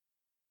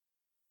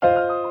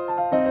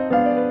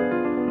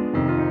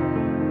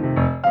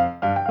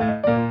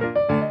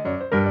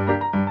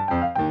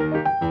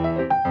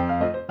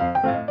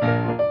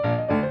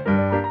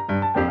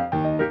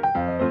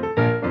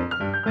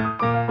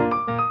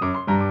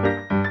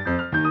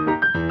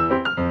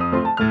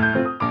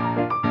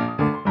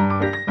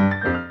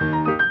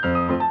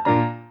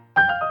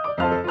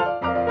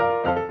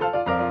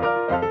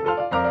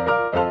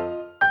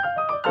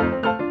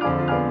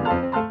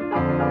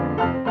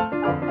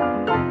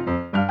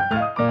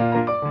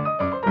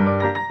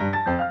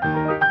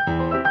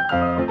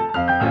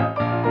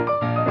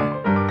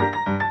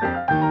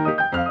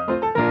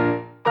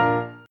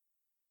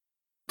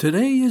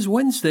Today is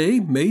Wednesday,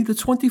 May the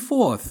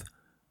 24th,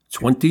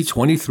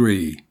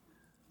 2023.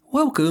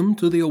 Welcome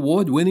to the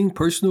award-winning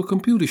Personal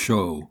Computer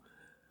Show.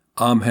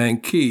 I'm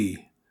Hank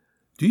Key.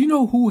 Do you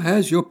know who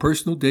has your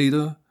personal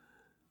data?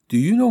 Do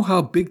you know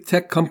how big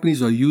tech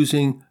companies are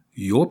using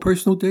your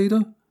personal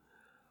data?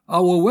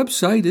 Our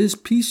website is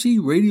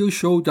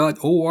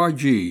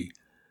pcradioshow.org.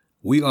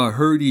 We are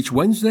heard each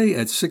Wednesday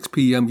at 6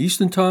 p.m.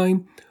 Eastern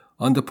Time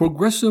on the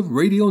Progressive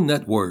Radio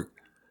Network.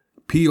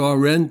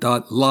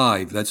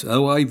 PRN.live, that's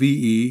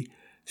L-I-V-E,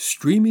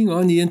 streaming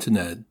on the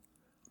internet.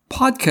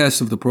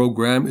 Podcast of the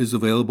program is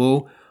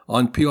available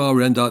on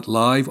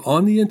PRN.live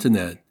on the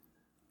internet.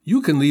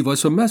 You can leave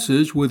us a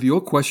message with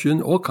your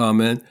question or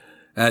comment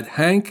at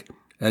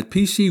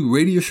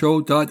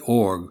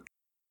hank@pcradioshow.org.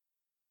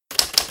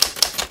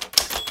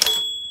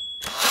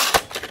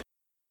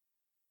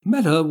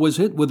 Meta was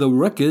hit with a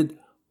record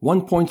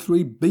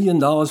 $1.3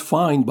 billion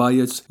fine by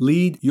its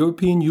lead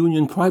European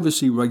Union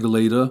privacy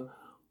regulator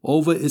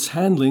over its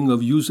handling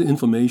of user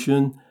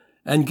information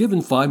and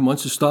given 5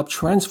 months to stop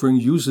transferring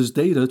users'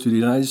 data to the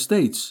United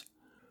States.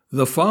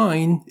 The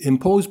fine,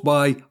 imposed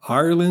by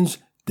Ireland's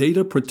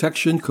Data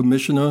Protection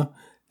Commissioner,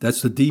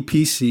 that's the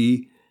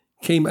DPC,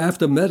 came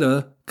after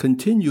Meta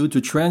continued to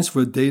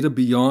transfer data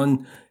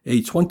beyond a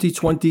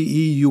 2020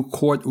 EU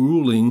court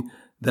ruling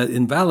that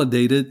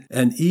invalidated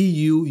an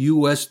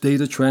EU-US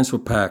data transfer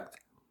pact.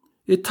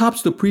 It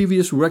tops the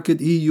previous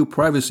record EU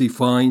privacy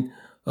fine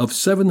of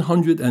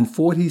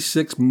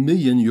 746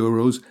 million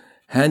euros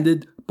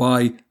handed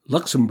by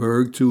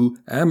Luxembourg to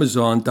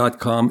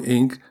Amazon.com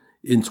Inc.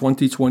 in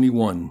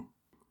 2021.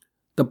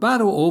 The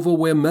battle over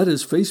where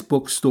Meta's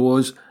Facebook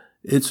stores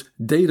its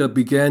data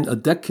began a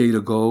decade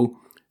ago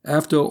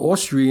after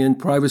Austrian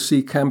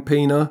privacy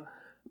campaigner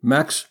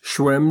Max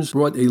Schrems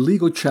brought a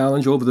legal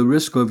challenge over the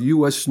risk of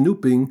U.S.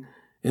 snooping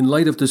in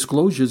light of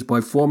disclosures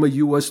by former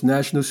U.S.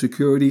 National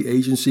Security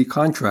Agency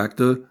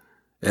contractor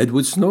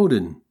Edward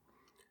Snowden.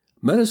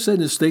 Meta said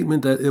in a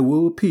statement that it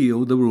will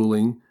appeal the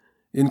ruling,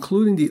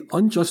 including the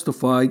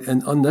unjustified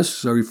and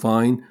unnecessary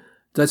fine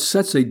that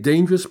sets a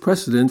dangerous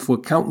precedent for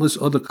countless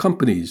other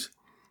companies.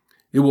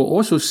 It will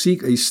also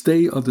seek a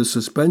stay of the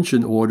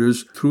suspension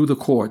orders through the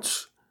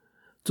courts.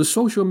 The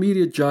social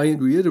media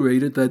giant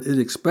reiterated that it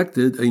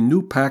expected a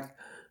new pact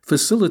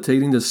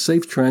facilitating the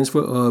safe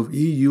transfer of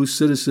EU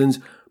citizens'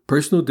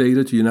 personal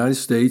data to the United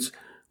States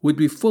would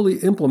be fully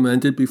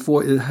implemented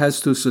before it has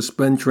to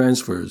suspend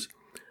transfers.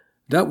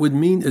 That would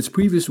mean its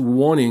previous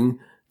warning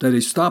that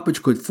a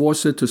stoppage could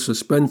force it to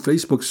suspend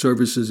Facebook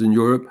services in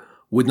Europe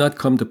would not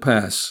come to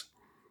pass.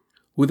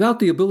 Without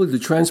the ability to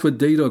transfer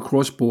data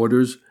across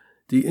borders,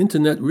 the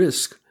Internet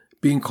risks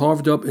being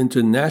carved up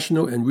into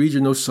national and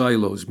regional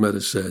silos, Meta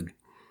said.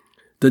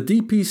 The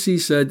DPC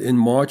said in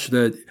March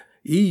that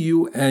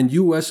EU and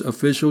US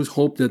officials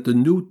hope that the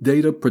new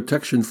data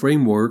protection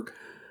framework,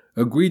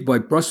 agreed by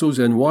Brussels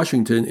and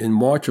Washington in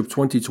March of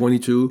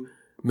 2022,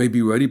 may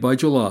be ready by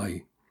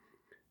July.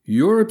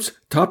 Europe's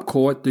top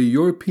court, the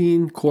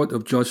European Court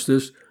of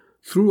Justice,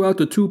 threw out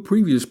the two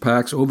previous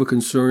pacts over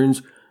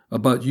concerns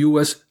about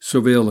U.S.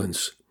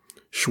 surveillance.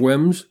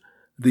 Schrems,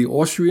 the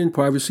Austrian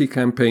privacy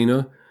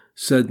campaigner,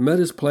 said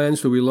Meta's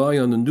plans to rely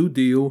on the new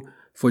deal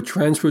for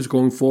transfers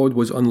going forward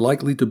was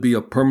unlikely to be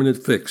a permanent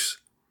fix.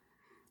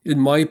 In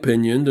my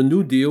opinion, the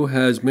new deal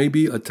has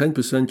maybe a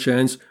 10%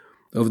 chance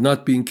of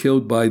not being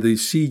killed by the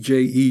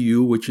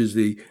CJEU, which is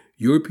the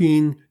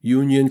European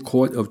Union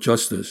Court of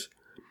Justice.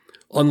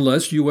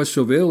 Unless U.S.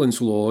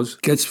 surveillance laws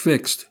gets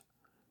fixed.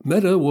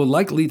 Meta will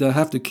likely to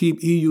have to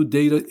keep EU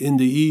data in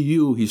the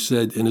EU, he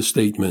said in a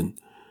statement.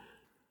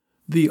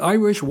 The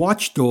Irish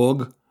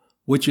watchdog,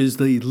 which is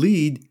the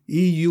lead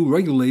EU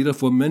regulator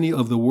for many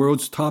of the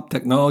world's top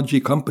technology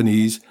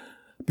companies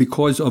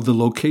because of the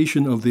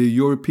location of their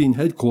European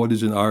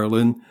headquarters in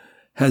Ireland,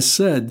 has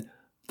said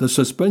the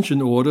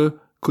suspension order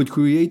could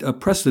create a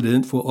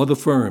precedent for other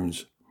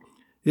firms.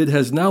 It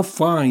has now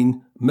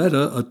fined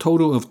Meta a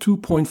total of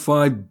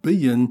 2.5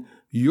 billion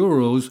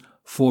euros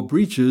for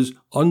breaches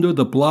under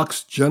the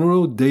bloc's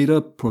General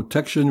Data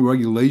Protection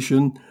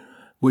Regulation,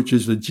 which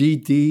is the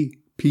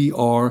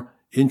GDPR,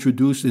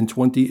 introduced in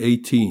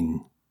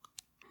 2018.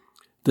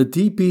 The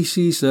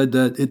DPC said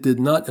that it did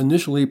not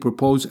initially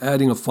propose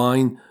adding a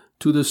fine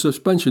to the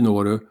suspension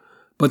order,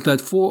 but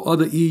that 4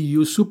 other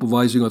EU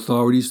supervising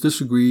authorities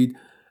disagreed,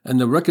 and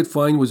the record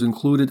fine was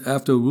included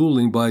after a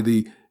ruling by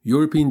the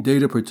European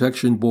Data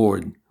Protection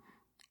Board.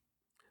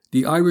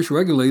 The Irish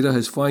regulator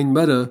has fined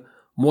Meta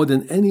more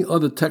than any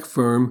other tech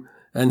firm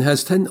and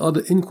has 10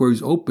 other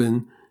inquiries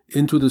open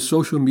into the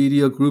social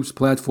media group's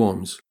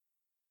platforms.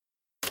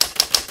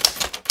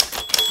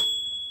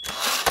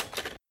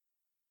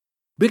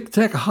 Big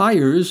tech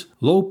hires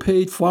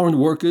low-paid foreign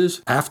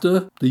workers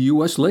after the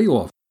U.S.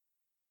 layoff.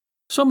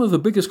 Some of the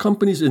biggest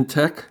companies in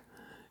tech,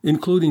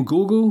 including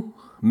Google,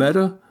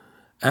 Meta,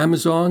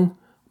 Amazon,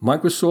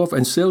 Microsoft,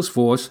 and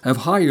Salesforce, have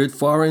hired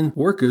foreign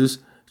workers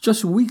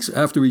just weeks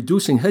after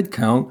reducing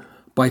headcount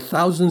by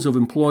thousands of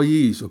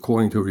employees,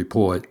 according to a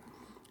report.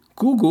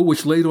 Google,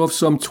 which laid off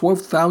some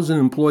 12,000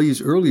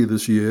 employees earlier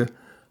this year,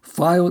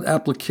 filed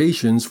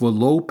applications for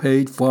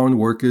low-paid foreign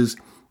workers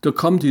to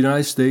come to the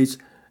United States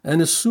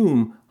and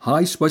assume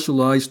high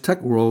specialized tech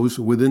roles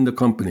within the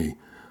company,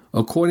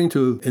 according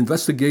to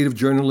investigative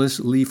journalist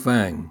Li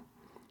Fang.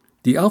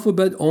 The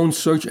Alphabet-owned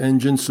search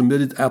engine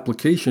submitted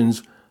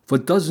applications for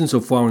dozens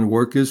of foreign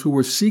workers who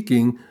were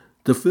seeking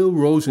to fill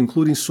roles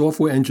including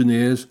software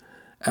engineers,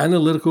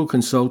 analytical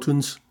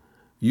consultants,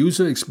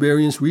 user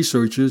experience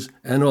researchers,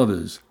 and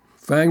others,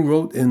 Fang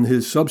wrote in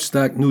his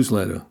Substack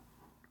newsletter.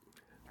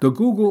 The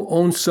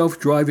Google-owned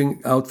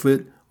self-driving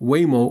outfit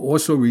Waymo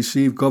also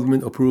received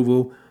government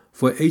approval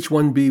for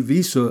H-1B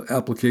visa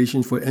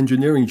applications for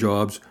engineering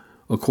jobs,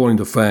 according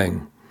to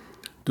Fang.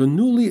 The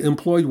newly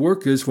employed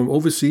workers from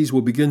overseas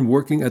will begin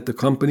working at the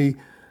company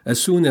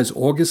as soon as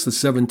August the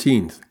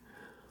 17th.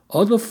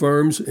 Other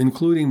firms,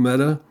 including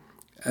Meta,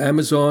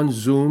 Amazon,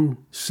 Zoom,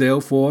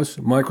 Salesforce,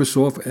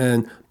 Microsoft,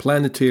 and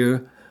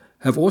Planeteer,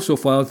 have also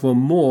filed for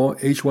more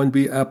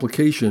H-1B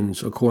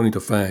applications, according to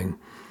Fang.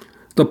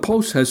 The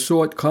Post has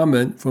sought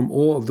comment from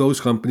all of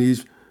those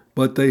companies,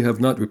 but they have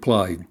not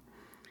replied.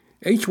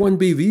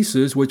 H-1B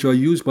visas, which are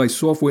used by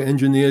software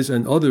engineers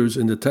and others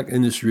in the tech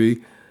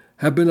industry,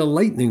 have been a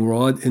lightning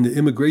rod in the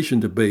immigration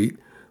debate,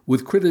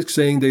 with critics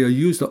saying they are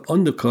used to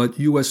undercut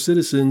U.S.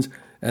 citizens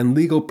and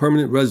legal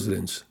permanent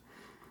residents.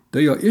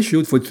 They are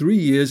issued for 3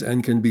 years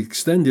and can be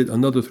extended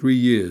another 3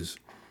 years.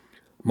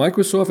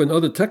 Microsoft and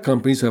other tech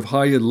companies have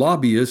hired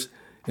lobbyists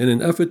in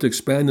an effort to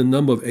expand the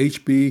number of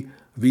HB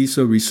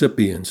visa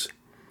recipients.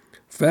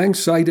 Fang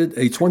cited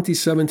a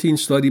 2017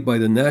 study by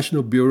the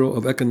National Bureau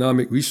of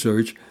Economic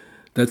Research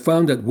that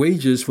found that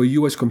wages for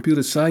U.S.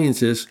 computer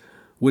scientists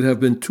would have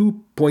been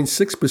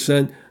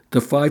 2.6% to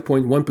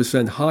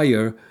 5.1%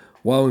 higher,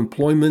 while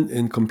employment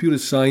in computer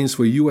science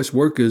for U.S.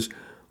 workers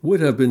would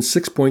have been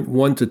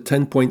 6.1 to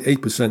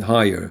 10.8%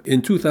 higher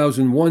in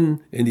 2001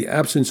 in the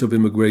absence of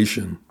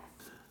immigration.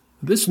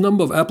 This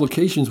number of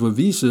applications for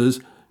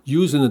visas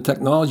used in the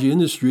technology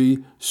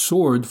industry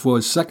soared for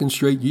a second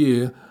straight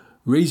year,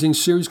 raising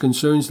serious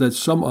concerns that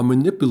some are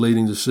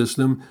manipulating the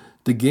system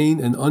to gain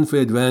an unfair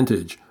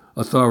advantage,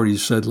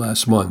 authorities said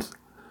last month.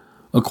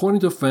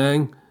 According to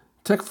Fang,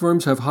 tech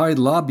firms have hired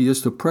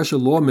lobbyists to pressure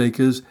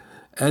lawmakers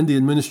and the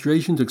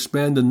administration to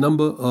expand the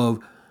number of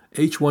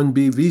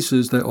H-1B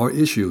visas that are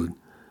issued.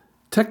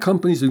 Tech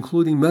companies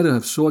including Meta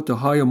have sought to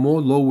hire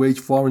more low-wage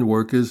foreign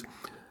workers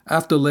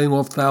after laying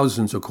off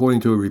thousands,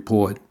 according to a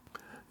report.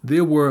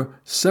 There were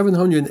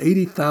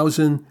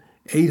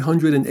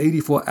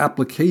 780,884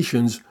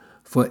 applications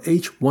for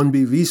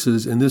H-1B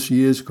visas in this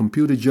year's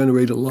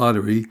computer-generated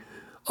lottery,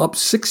 up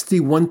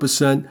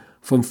 61%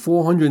 from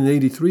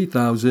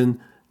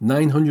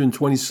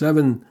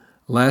 483,927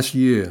 last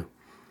year,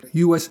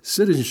 U.S.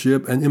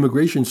 Citizenship and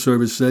Immigration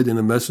Service said in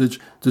a message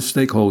to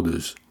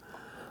stakeholders.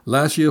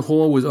 Last year,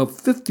 Hall was up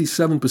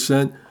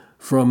 57%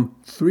 from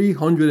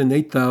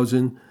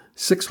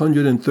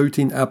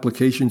 308,613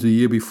 applications a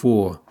year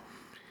before.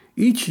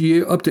 Each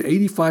year, up to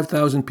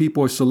 85,000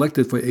 people are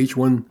selected for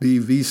H-1B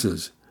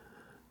visas.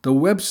 The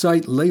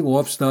website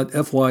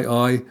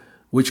Layoffs.FYI,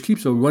 which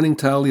keeps a running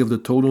tally of the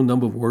total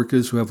number of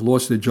workers who have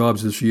lost their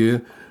jobs this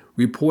year,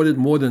 reported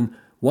more than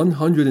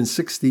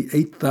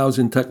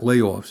 168,000 tech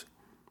layoffs.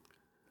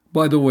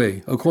 By the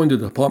way, according to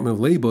the Department of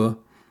Labor,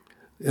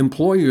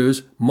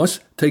 employers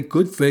must take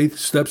good faith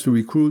steps to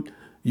recruit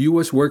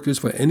U.S. workers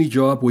for any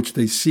job which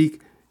they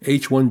seek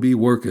H-1B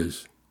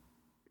workers.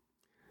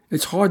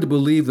 It's hard to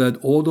believe that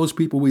all those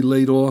people we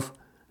laid off,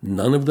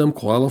 none of them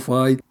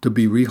qualified to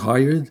be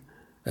rehired,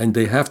 and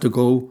they have to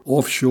go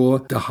offshore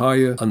to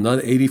hire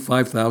another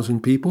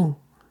 85,000 people?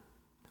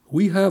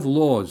 We have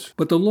laws,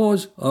 but the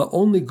laws are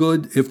only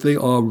good if they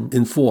are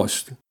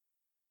enforced.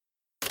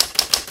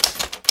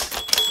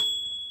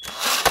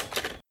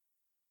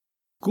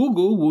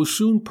 Google will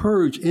soon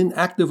purge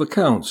inactive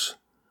accounts.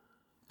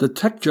 The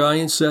tech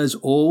giant says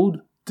old,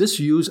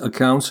 disused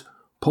accounts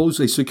pose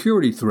a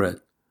security threat.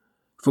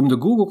 From the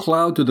Google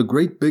Cloud to the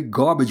great big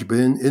garbage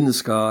bin in the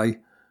sky,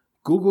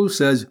 Google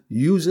says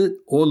use it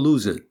or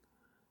lose it.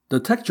 The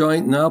tech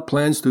giant now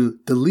plans to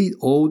delete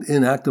old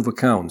inactive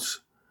accounts.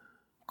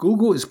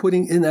 Google is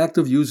putting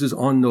inactive users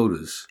on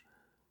notice.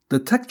 The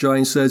tech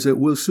giant says it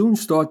will soon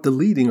start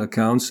deleting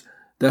accounts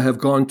that have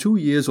gone 2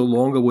 years or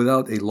longer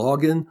without a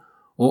login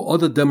or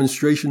other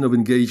demonstration of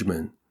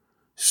engagement.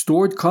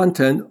 Stored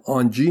content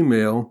on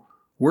Gmail,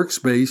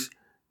 Workspace,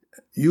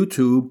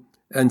 YouTube,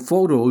 and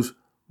Photos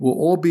will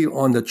all be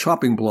on the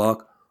chopping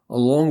block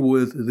along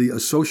with the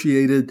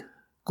associated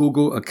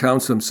Google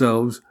accounts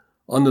themselves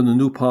under the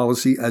new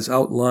policy as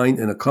outlined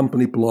in a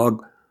company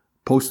blog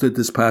posted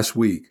this past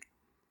week.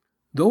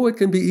 Though it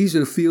can be easy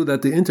to feel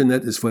that the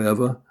internet is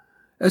forever,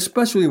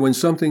 especially when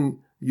something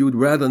you'd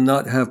rather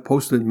not have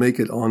posted make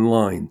it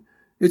online,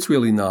 it's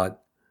really not.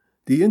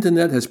 The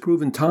internet has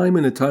proven time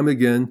and time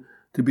again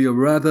to be a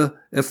rather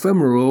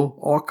ephemeral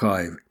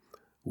archive.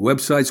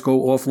 Websites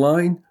go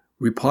offline,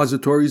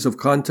 repositories of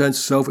content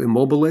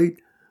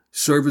self-immolate,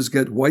 servers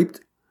get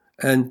wiped,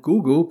 and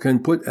Google can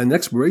put an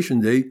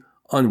expiration date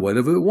on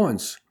whatever it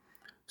wants.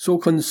 So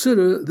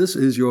consider this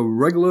is your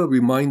regular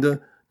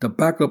reminder to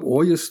back up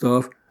all your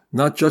stuff,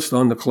 not just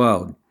on the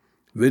cloud.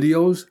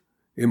 Videos,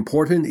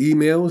 important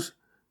emails,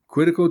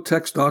 critical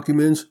text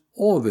documents,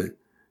 all of it.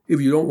 If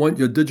you don't want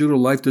your digital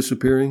life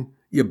disappearing,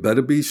 you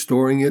better be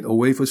storing it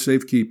away for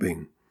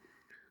safekeeping.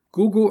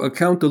 Google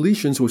account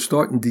deletions will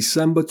start in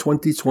December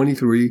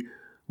 2023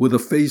 with a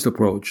phased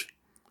approach.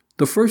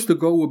 The first to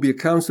go will be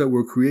accounts that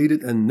were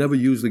created and never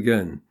used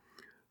again.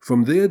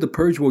 From there, the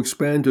purge will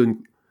expand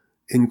to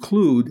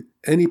include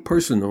any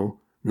personal,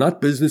 not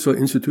business or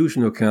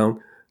institutional account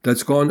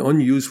that's gone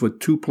unused for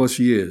 2+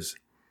 years.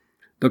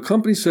 The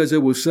company says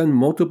it will send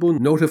multiple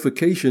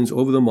notifications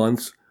over the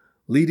months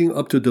leading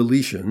up to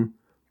deletion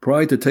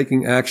prior to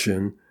taking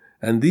action,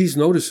 and these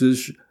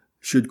notices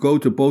should go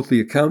to both the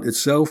account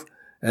itself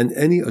and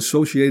any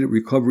associated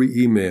recovery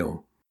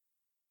email.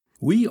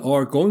 We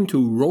are going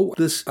to roll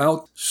this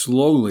out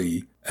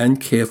slowly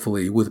and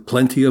carefully with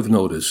plenty of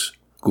notice,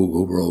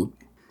 Google wrote.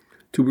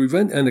 To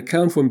prevent an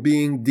account from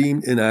being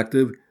deemed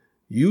inactive,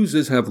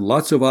 users have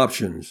lots of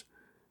options.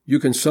 You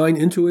can sign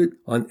into it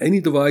on any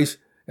device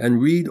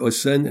and read or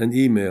send an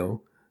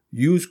email,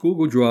 use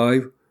Google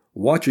Drive,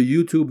 watch a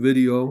YouTube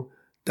video,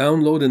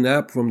 download an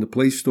app from the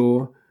Play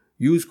Store,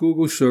 use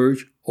Google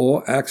Search,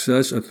 or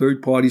access a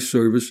third-party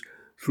service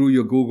through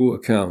your Google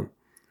account.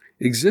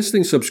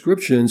 Existing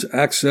subscriptions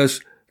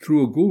accessed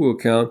through a Google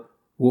account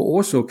will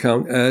also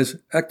count as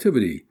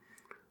activity,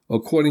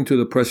 according to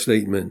the press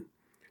statement.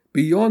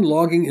 Beyond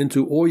logging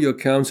into all your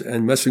accounts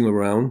and messing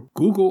around,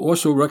 Google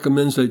also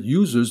recommends that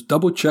users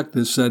double-check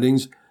their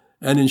settings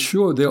and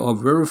ensure there are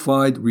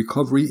verified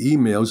recovery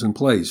emails in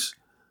place.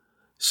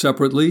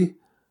 Separately,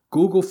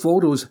 Google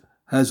Photos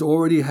has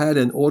already had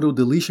an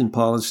auto-deletion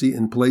policy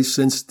in place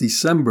since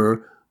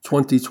December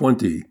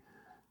 2020.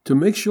 To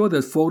make sure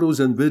that photos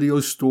and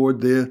videos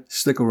stored there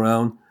stick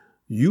around,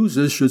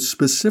 users should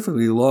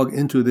specifically log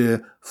into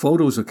their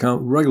Photos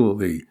account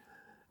regularly.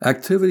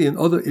 Activity in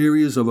other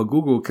areas of a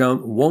Google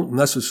account won't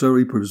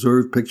necessarily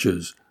preserve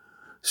pictures.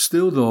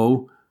 Still,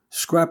 though,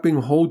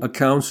 scrapping whole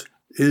accounts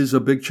is a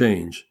big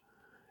change.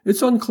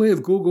 It's unclear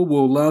if Google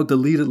will allow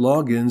deleted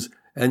logins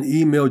and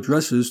email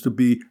addresses to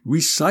be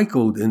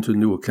recycled into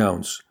new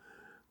accounts.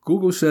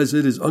 Google says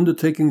it is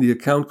undertaking the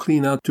account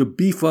cleanout to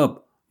beef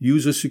up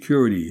user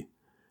security.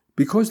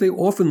 Because they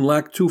often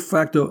lack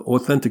two-factor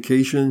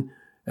authentication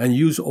and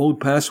use old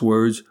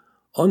passwords,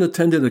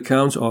 unattended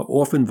accounts are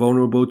often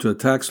vulnerable to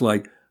attacks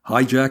like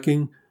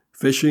hijacking,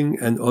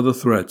 phishing, and other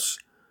threats.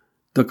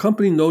 The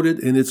company noted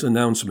in its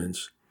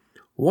announcements,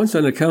 once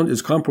an account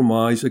is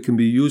compromised, it can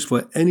be used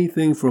for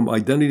anything from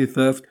identity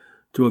theft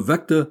to a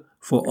vector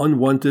for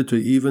unwanted to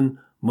even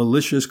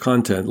malicious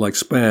content like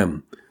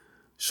spam.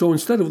 So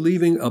instead of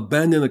leaving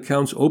abandoned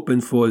accounts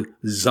open for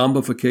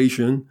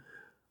zombification,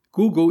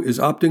 Google is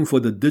opting for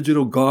the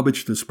digital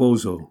garbage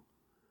disposal.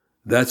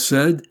 That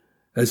said,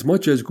 as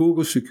much as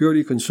Google's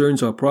security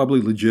concerns are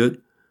probably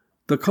legit,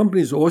 the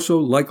company is also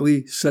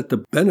likely set to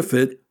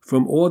benefit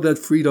from all that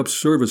freed up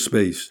server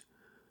space.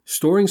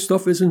 Storing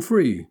stuff isn't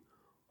free.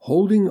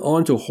 Holding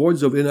on to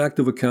hordes of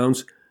inactive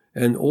accounts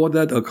and all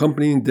that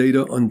accompanying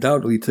data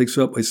undoubtedly takes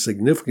up a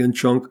significant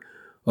chunk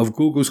of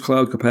Google's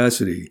cloud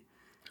capacity.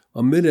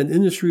 Amid an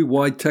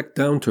industry-wide tech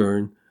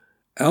downturn,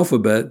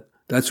 Alphabet,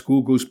 that's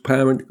Google's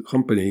parent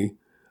company,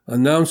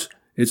 announced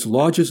its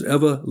largest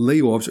ever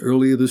layoffs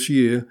earlier this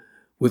year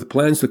with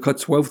plans to cut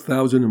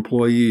 12,000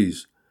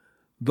 employees.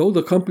 Though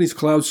the company's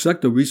cloud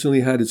sector recently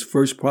had its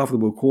first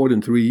profitable quarter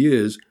in 3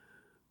 years,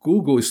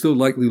 Google is still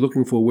likely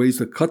looking for ways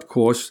to cut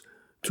costs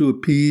to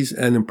appease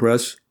and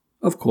impress,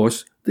 of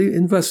course, the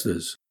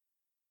investors.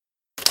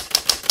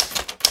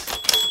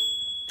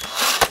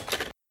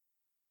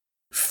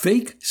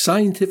 Fake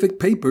scientific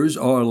papers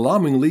are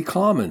alarmingly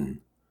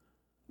common,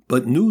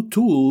 but new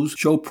tools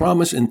show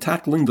promise in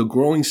tackling the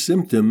growing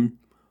symptom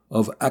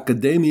of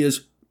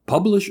academia's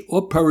publish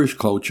or perish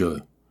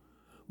culture.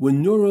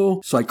 When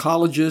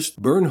neuropsychologist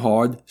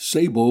Bernhard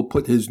Sabel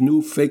put his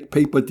new fake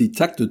paper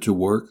detector to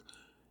work,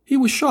 he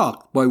was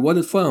shocked by what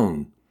it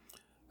found.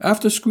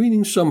 After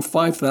screening some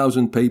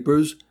 5,000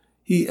 papers,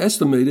 he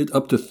estimated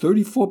up to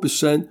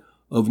 34%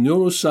 of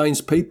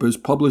neuroscience papers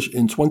published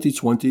in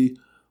 2020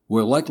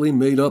 were likely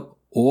made up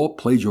or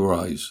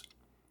plagiarized.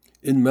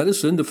 In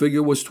medicine, the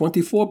figure was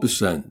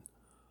 24%.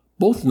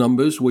 Both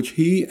numbers, which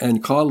he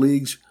and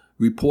colleagues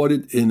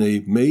reported in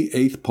a May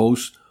 8th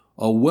post,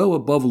 are well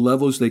above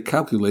levels they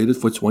calculated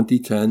for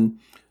 2010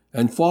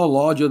 and far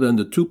larger than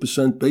the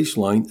 2%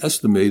 baseline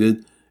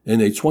estimated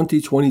in a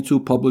 2022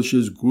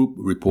 Publishers Group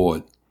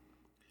report.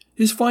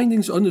 His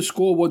findings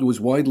underscore what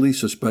was widely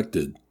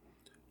suspected.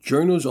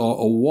 Journals are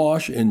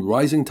awash in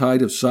rising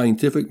tide of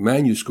scientific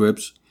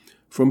manuscripts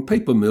from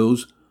paper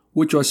mills,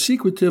 which are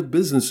secretive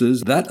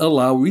businesses that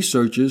allow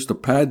researchers to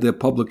pad their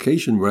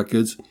publication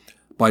records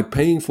by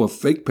paying for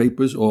fake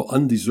papers or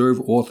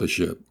undeserved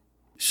authorship.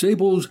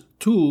 Sabel's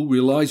tool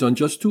relies on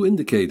just two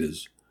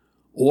indicators: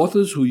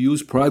 authors who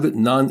use private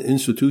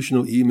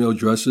non-institutional email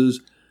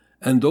addresses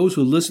and those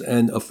who list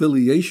an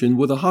affiliation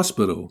with a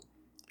hospital.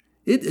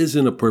 It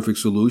isn't a perfect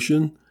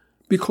solution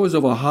because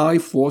of a high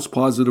false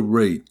positive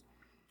rate.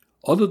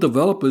 Other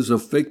developers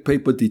of fake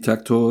paper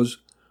detectors,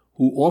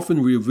 who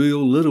often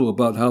reveal little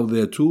about how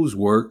their tools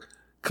work,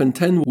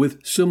 contend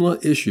with similar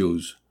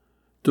issues.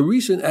 The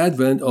recent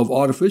advent of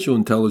artificial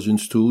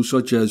intelligence tools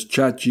such as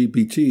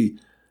ChatGPT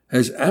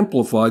has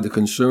amplified the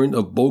concern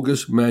of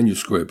bogus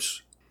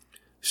manuscripts.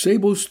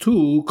 Sable's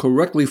tool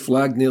correctly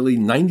flagged nearly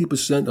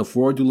 90% of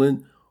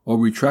fraudulent or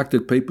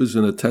retracted papers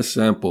in a test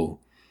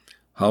sample.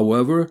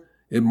 However,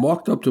 it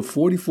marked up to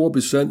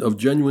 44% of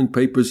genuine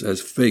papers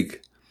as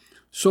fake,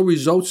 so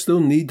results still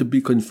need to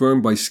be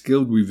confirmed by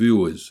skilled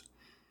reviewers.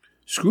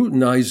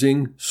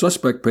 Scrutinizing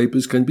suspect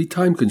papers can be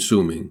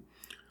time-consuming.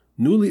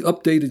 Newly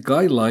updated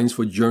guidelines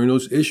for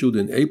journals issued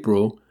in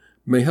April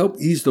may help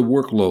ease the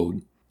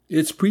workload.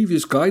 Its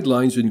previous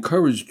guidelines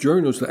encouraged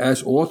journals to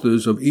ask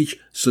authors of each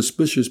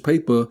suspicious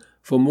paper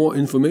for more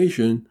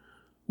information,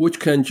 which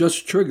can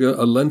just trigger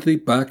a lengthy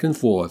back and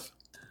forth.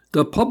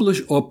 The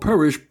publish or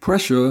perish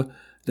pressure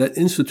that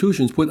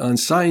institutions put on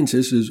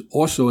scientists is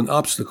also an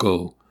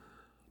obstacle.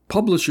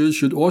 Publishers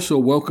should also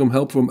welcome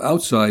help from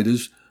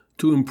outsiders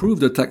to improve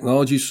the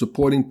technology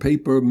supporting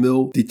paper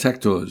mill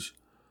detectors,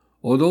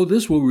 although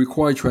this will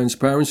require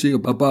transparency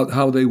about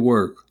how they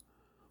work.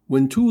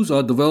 When tools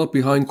are developed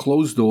behind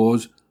closed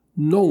doors,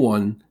 no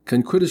one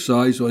can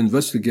criticize or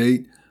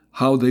investigate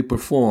how they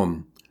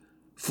perform.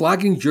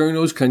 Flagging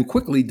journals can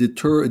quickly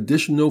deter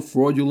additional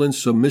fraudulent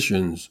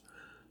submissions.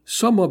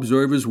 Some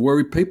observers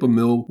worry paper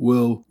mill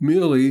will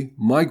merely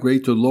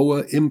migrate to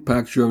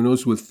lower-impact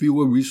journals with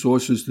fewer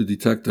resources to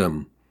detect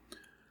them.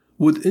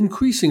 With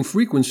increasing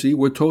frequency,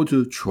 we're told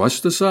to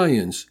trust the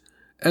science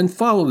and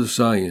follow the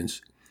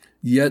science.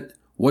 Yet,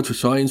 what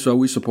science are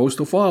we supposed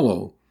to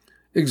follow?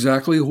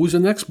 Exactly who's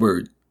an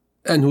expert,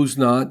 and who's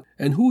not,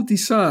 and who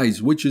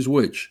decides which is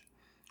which?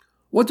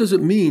 What does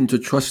it mean to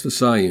trust the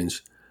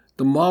science,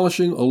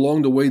 demolishing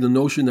along the way the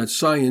notion that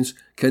science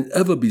can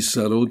ever be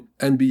settled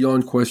and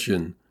beyond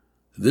question?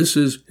 This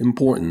is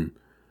important,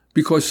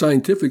 because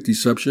scientific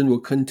deception will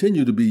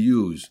continue to be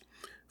used.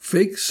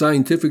 Fake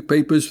scientific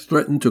papers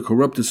threaten to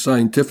corrupt the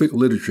scientific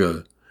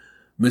literature,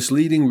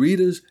 misleading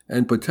readers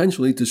and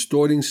potentially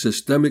distorting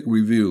systemic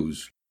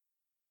reviews.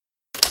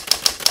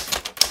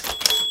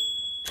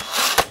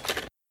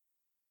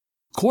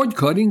 Cord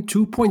cutting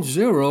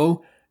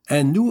 2.0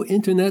 and new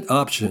internet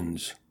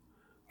options.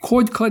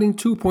 Cord cutting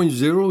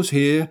 2.0 is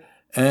here,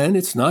 and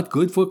it's not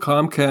good for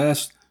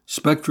Comcast,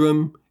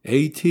 Spectrum,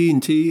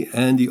 AT&T,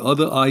 and the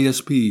other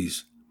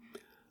ISPs.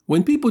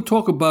 When people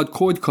talk about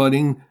cord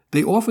cutting,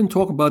 they often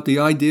talk about the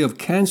idea of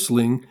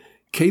canceling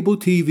cable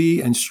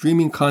TV and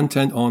streaming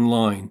content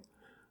online.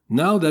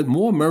 Now that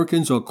more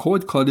Americans are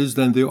cord cutters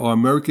than there are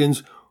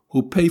Americans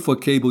who pay for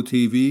cable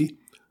TV,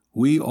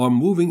 we are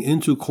moving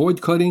into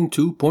cord cutting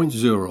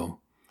 2.0.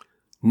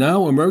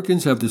 Now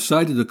Americans have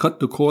decided to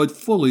cut the cord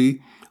fully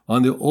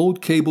on their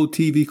old cable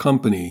TV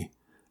company.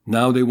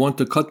 Now they want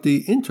to cut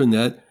the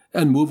internet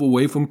and move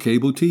away from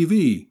cable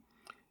TV.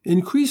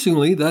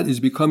 Increasingly, that is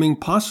becoming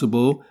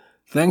possible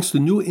thanks to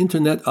new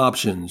internet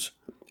options,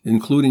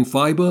 including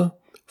fiber,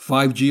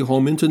 5G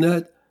home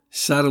internet,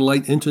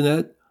 satellite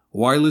internet,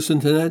 wireless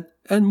internet,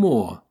 and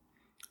more.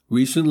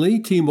 Recently,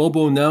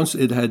 T-Mobile announced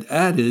it had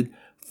added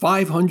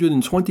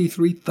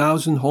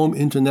 523,000 home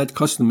internet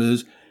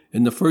customers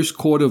in the first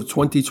quarter of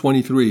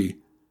 2023.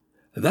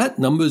 That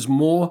number is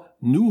more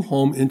new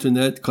home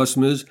internet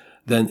customers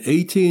than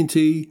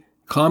AT&T,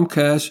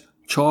 Comcast,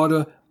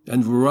 Charter,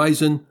 and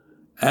Verizon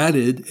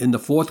added in the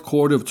fourth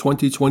quarter of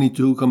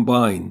 2022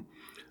 combined,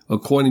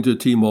 according to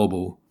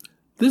T-Mobile.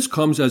 This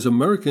comes as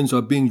Americans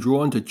are being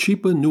drawn to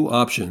cheaper new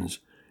options,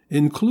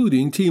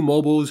 including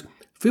T-Mobile's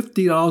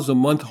 $50 a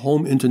month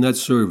home internet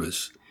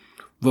service.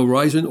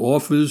 Verizon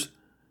offers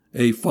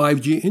a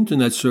 5G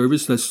internet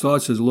service that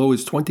starts as low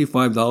as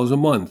 $25 a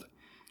month.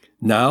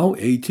 Now,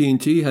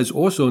 AT&T has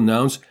also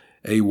announced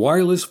a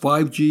wireless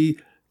 5G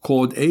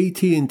called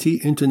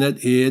AT&T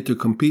Internet Air to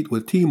compete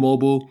with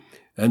T-Mobile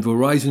and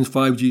Verizon's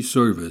 5G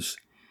service.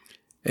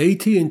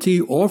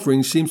 AT&T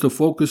offering seems to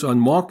focus on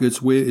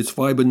markets where its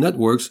fiber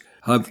networks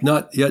have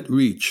not yet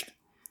reached.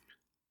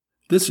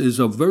 This is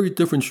a very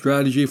different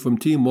strategy from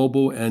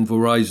T-Mobile and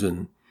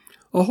Verizon.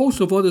 A host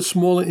of other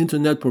smaller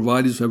internet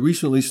providers have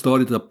recently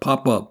started to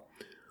pop up,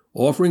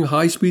 offering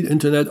high-speed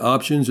internet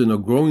options in a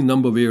growing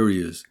number of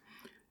areas.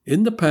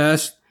 In the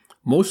past,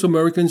 most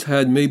Americans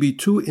had maybe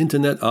 2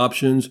 internet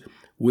options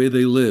where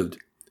they lived.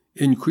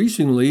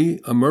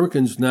 Increasingly,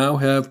 Americans now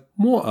have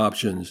more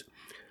options.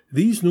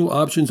 These new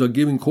options are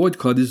giving cord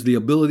cutters the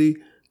ability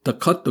to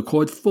cut the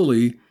cord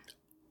fully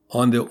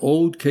on their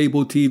old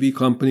cable TV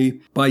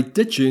company by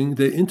ditching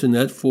their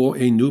internet for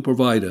a new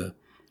provider.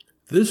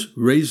 This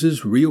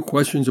raises real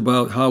questions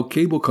about how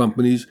cable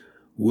companies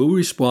will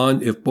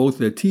respond if both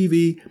their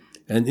TV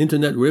and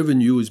internet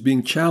revenue is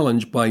being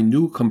challenged by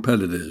new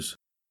competitors.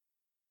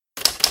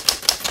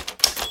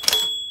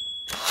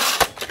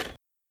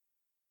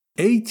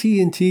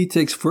 AT&T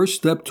takes first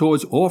step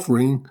towards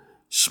offering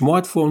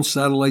smartphone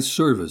satellite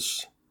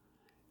service.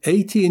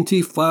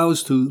 AT&T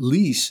files to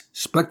lease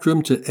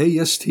spectrum to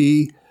AST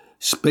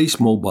Space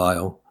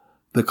Mobile,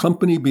 the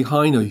company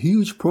behind a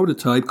huge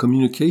prototype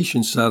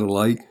communication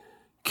satellite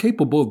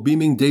capable of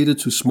beaming data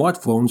to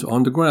smartphones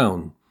on the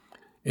ground.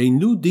 A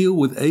new deal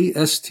with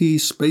AST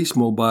Space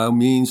Mobile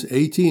means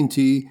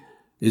AT&T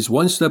is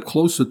one step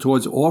closer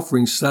towards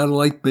offering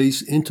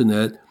satellite-based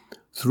internet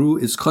through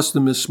its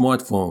customers'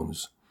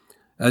 smartphones.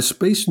 As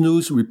Space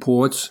News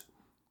reports,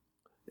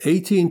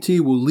 AT&T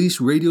will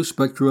lease radio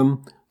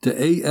spectrum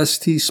to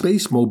AST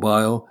Space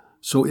Mobile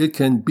so it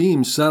can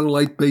beam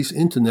satellite-based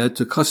internet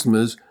to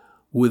customers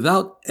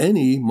without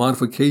any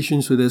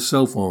modifications to their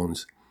cell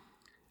phones.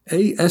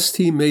 AST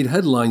made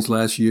headlines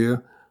last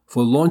year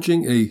for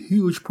launching a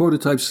huge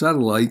prototype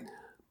satellite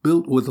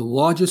built with the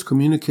largest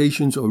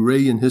communications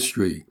array in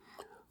history.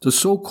 The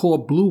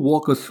so-called Blue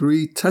Walker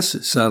 3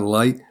 test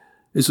satellite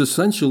is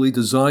essentially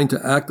designed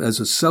to act as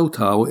a cell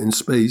tower in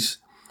space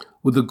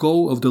with the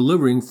goal of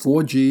delivering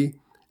 4G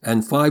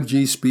and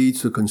 5G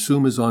speeds to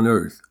consumers on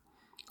Earth.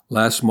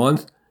 Last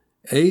month,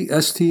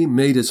 AST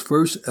made its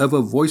first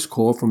ever voice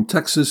call from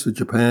Texas to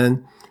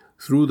Japan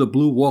through the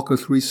Blue Walker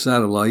 3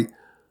 satellite,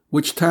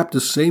 which tapped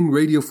the same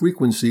radio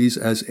frequencies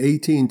as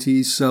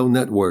AT&T's cell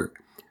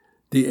network,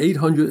 the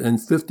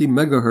 850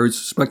 MHz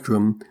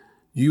spectrum,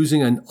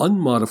 using an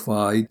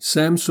unmodified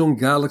Samsung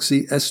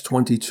Galaxy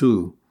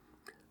S22.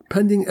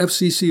 Pending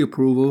FCC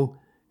approval,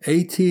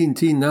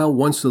 AT&T now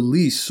wants to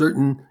lease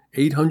certain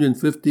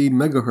 850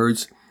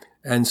 MHz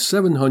and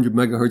 700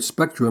 MHz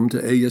spectrum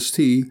to AST,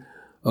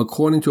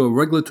 according to a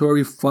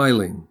regulatory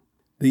filing.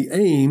 The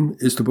aim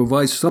is to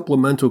provide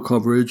supplemental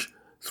coverage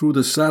through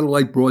the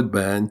satellite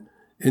broadband,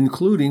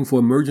 including for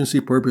emergency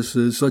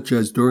purposes such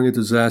as during a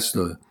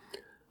disaster.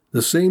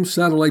 The same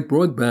satellite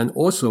broadband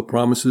also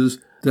promises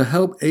to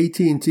help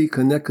AT&T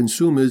connect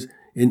consumers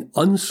in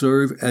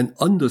unserved and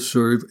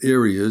underserved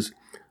areas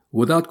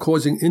without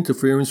causing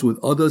interference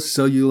with other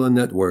cellular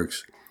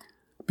networks.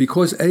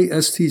 Because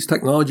AST's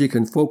technology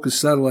can focus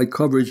satellite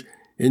coverage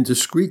in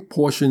discrete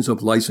portions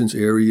of licensed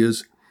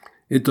areas,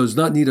 it does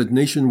not need a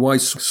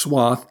nationwide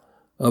swath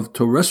of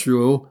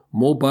terrestrial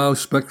mobile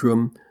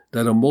spectrum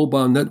that a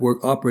mobile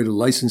network operator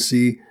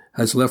licensee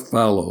has left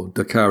fallow,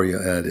 the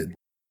carrier added.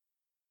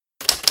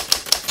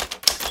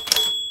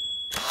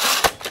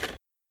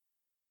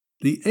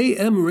 The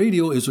AM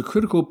radio is a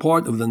critical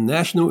part of the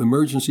National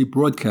Emergency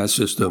Broadcast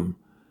System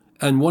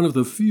and one of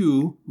the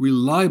few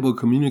reliable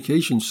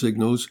communication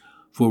signals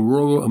for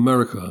rural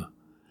America.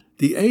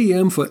 The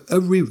AM for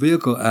Every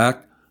Vehicle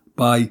Act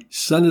by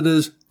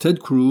Senators Ted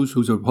Cruz,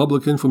 who's a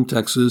Republican from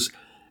Texas,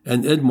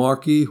 and Ed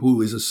Markey,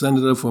 who is a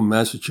senator from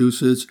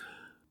Massachusetts,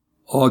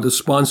 are the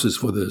sponsors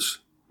for this.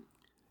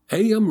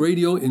 AM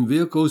radio in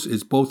vehicles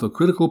is both a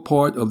critical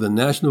part of the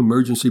National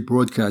Emergency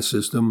Broadcast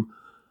System,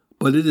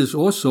 but it is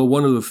also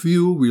one of the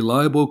few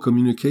reliable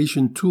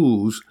communication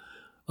tools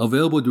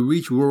available to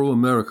reach rural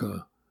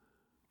America.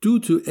 Due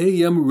to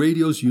AM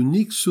radio's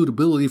unique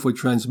suitability for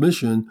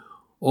transmission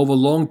over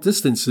long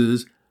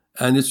distances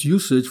and its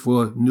usage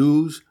for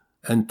news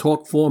and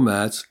talk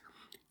formats,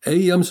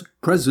 AM's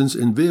presence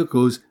in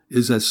vehicles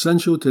is as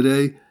essential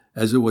today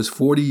as it was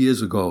 40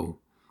 years ago.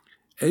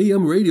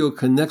 AM radio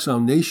connects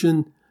our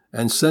nation,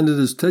 and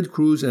Senators Ted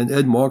Cruz and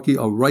Ed Markey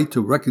are right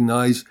to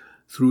recognize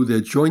through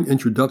their joint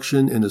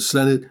introduction in the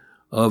Senate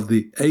of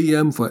the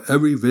AM for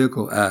Every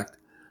Vehicle Act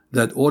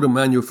that auto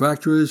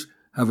manufacturers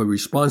have a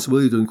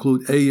responsibility to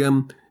include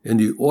AM in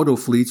the auto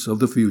fleets of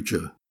the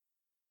future.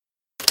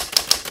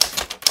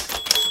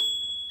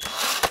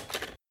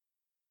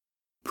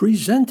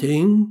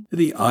 Presenting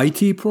the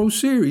ITPro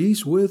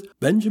series with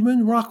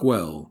Benjamin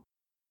Rockwell.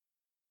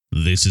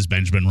 This is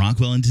Benjamin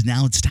Rockwell, and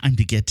now it's time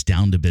to get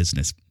down to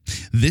business.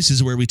 This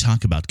is where we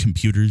talk about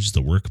computers,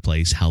 the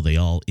workplace, how they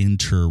all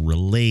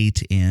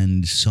interrelate,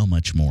 and so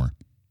much more.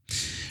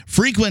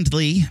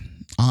 Frequently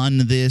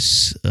on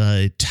this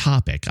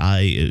topic,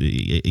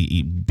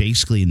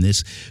 basically in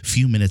this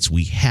few minutes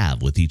we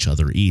have with each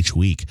other each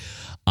week,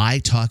 I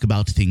talk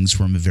about things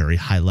from a very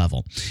high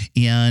level.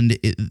 And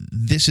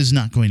this is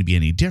not going to be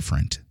any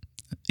different.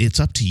 It's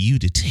up to you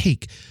to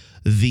take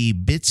the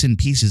bits and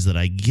pieces that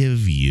I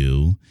give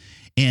you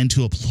and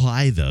to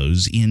apply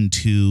those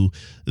into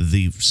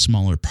the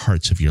smaller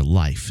parts of your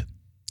life.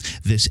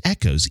 This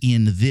echoes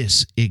in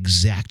this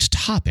exact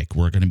topic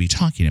we're going to be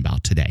talking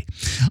about today.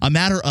 A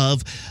matter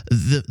of,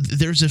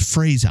 there's a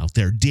phrase out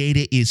there,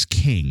 data is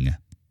king.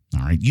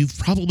 All right, you've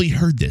probably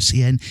heard this,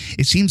 and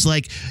it seems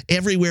like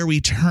everywhere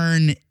we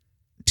turn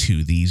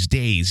to these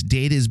days,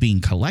 data is being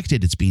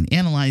collected, it's being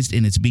analyzed,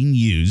 and it's being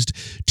used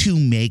to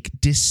make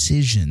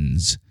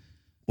decisions.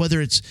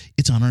 Whether it's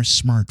on our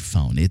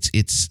smartphone,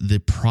 it's the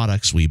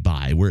products we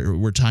buy.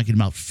 We're talking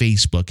about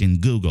Facebook and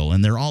Google,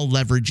 and they're all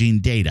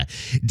leveraging data.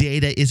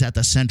 Data is at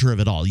the center of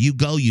it all. You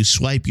go, you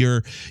swipe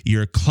your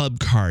club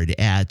card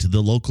at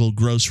the local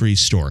grocery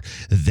store.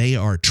 They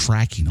are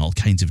tracking all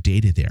kinds of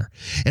data there.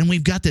 And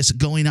we've got this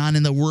going on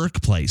in the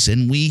workplace,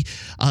 and we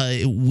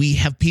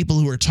have people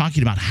who are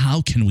talking about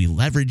how can we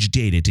leverage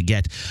data to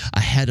get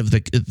ahead of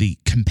the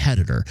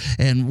competitor.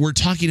 And we're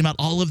talking about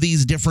all of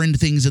these different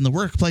things in the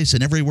workplace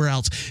and everywhere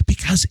else.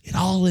 because it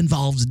all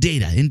involves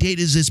data. And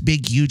data is this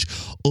big, huge,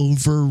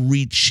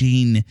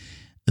 overreaching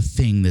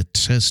thing that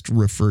just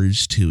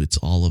refers to it's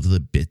all of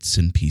the bits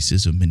and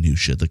pieces of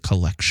minutia, the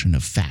collection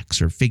of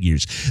facts or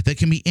figures that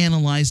can be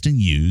analyzed and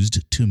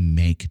used to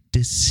make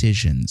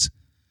decisions.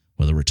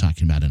 Whether we're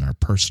talking about in our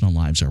personal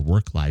lives, our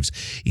work lives,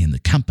 in the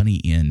company,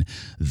 in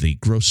the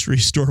grocery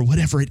store,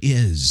 whatever it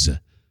is,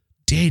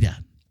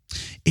 data.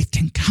 It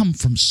can come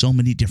from so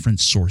many different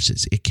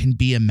sources. It can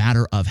be a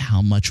matter of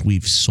how much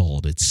we've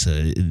sold. It's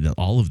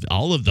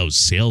all of those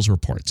sales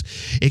reports.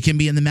 It can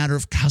be in the matter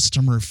of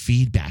customer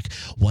feedback.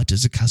 What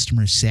does a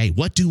customer say?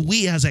 What do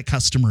we as a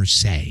customer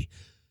say?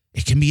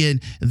 It can be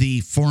in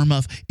the form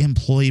of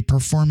employee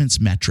performance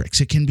metrics.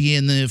 It can be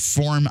in the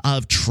form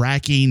of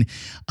tracking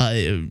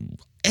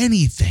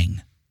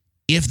anything.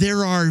 If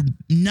there are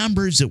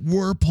numbers that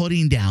we're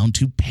putting down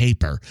to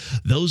paper,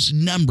 those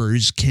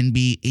numbers can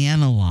be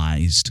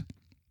analyzed.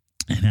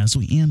 And as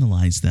we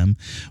analyze them,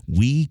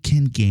 we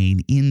can gain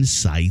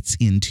insights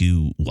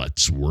into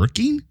what's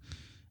working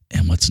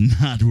and what's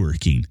not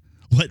working,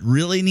 what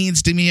really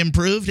needs to be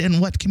improved and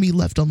what can be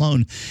left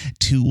alone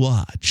to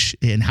watch.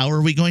 And how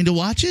are we going to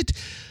watch it?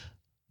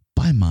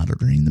 By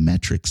monitoring the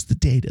metrics, the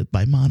data,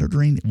 by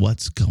monitoring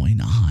what's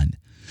going on.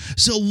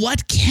 So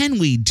what can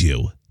we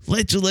do?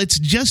 Let's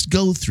just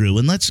go through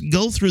and let's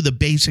go through the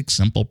basic,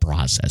 simple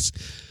process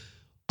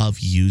of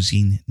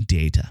using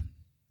data.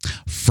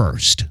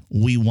 First,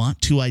 we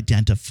want to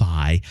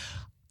identify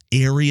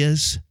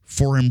areas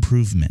for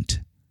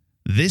improvement.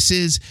 This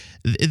is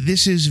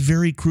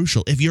very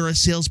crucial. If you're a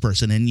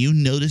salesperson and you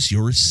notice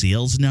your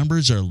sales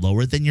numbers are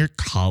lower than your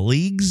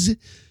colleagues,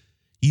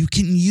 you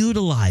can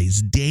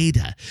utilize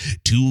data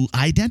to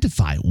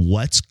identify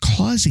what's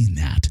causing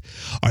that.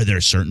 Are there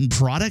certain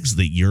products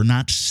that you're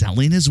not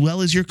selling as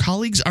well as your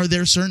colleagues? Are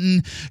there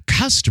certain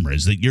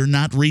customers that you're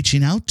not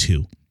reaching out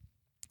to?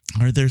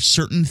 Are there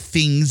certain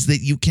things that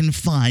you can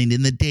find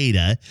in the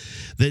data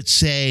that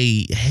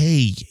say,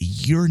 hey,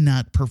 you're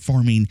not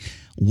performing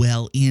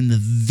well in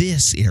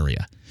this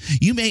area?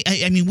 You may,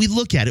 we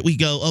look at it, we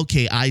go,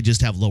 okay, I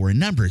just have lower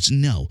numbers.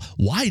 No.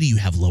 Why do you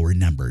have lower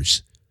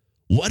numbers?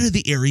 What are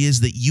the areas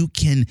that you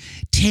can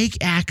take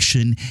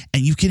action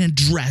and you can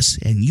address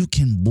and you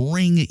can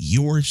bring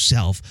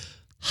yourself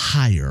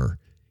higher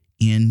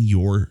in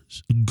your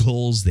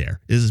goals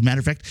there? As a matter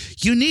of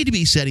fact, you need to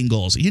be setting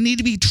goals. You need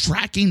to be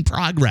tracking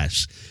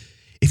progress.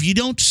 If you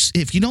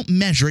don't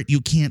measure it, you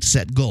can't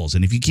set goals.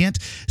 And if you can't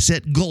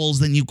set goals,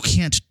 then you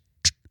can't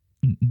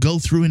go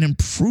through and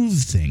improve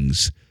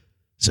things.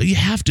 So you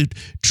have to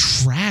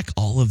track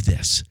all of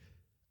this.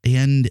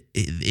 And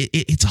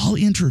it's all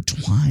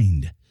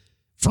intertwined.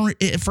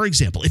 For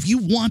example, if you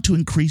want to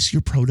increase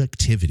your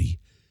productivity,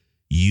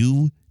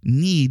 you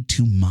need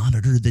to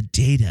monitor the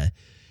data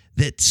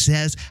that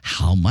says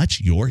how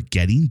much you're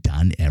getting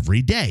done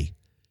every day.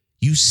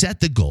 You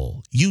set the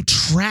goal, you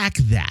track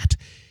that,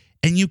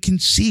 and you can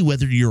see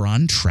whether you're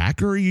on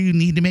track or you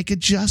need to make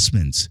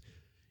adjustments.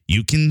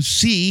 You can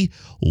see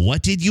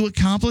what did you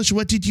accomplish,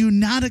 what did you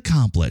not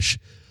accomplish?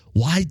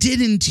 Why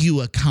didn't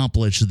you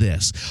accomplish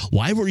this?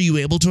 Why were you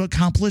able to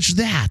accomplish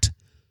that?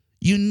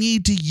 You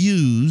need to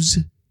use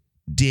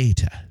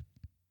data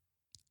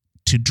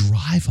to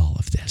drive all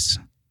of this.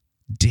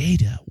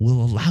 Data will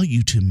allow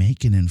you to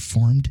make an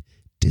informed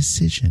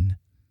decision.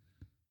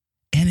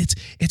 And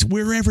it's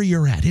wherever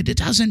you're at. It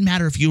doesn't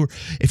matter if you're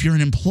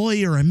an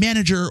employee or a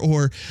manager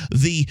or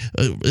the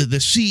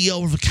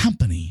CEO of a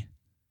company.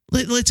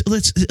 Let's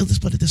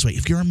put it this way.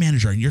 If you're a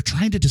manager and you're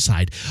trying to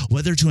decide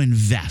whether to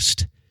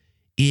invest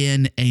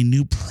in a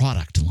new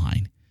product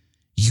line,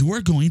 you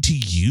are going to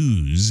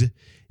use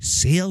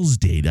sales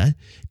data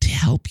to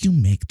help you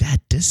make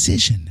that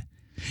decision.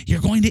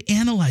 You're going to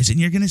analyze it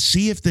and you're going to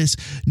see if this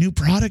new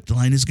product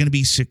line is going to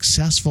be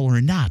successful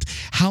or not,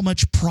 how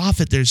much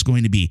profit there's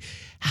going to be,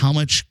 how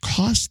much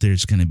cost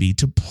there's going to be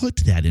to put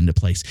that into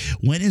place.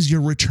 When is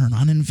your return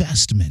on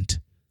investment?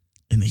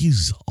 And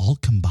these all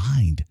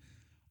combined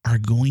are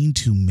going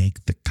to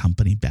make the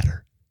company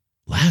better.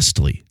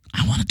 Lastly,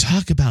 I want to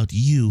talk about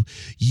you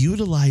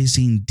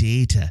utilizing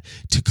data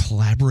to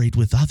collaborate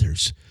with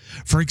others.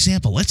 For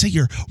example, let's say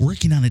you're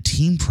working on a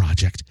team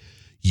project.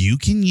 You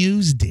can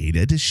use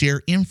data to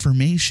share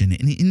information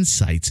and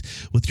insights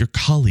with your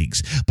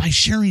colleagues. By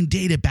sharing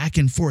data back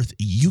and forth,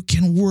 you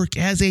can work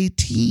as a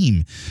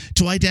team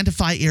to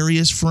identify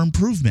areas for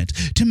improvement,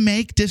 to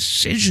make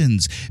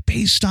decisions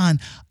based on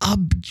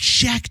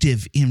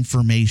objective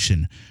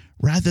information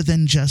rather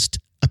than just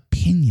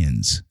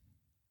opinions.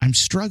 I'm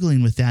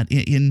struggling with that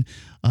in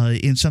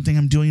something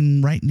I'm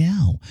doing right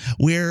now,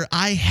 where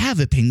I have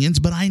opinions,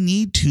 but I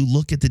need to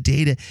look at the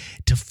data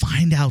to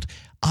find out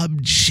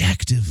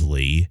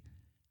objectively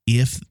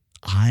if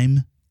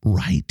I'm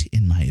right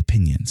in my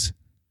opinions.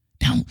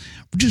 Now,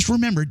 just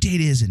remember,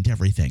 data isn't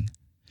everything.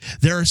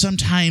 There are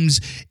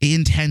sometimes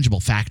intangible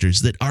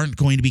factors that aren't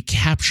going to be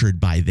captured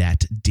by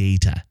that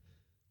data.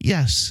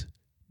 Yes,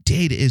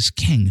 data is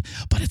king,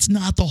 but it's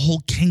not the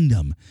whole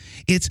kingdom.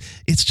 It's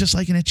just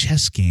like in a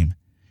chess game.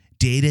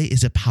 Data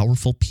is a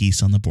powerful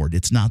piece on the board.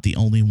 It's not the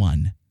only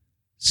one.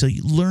 So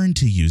you learn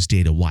to use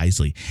data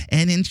wisely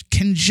and in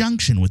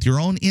conjunction with your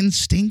own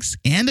instincts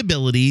and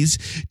abilities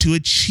to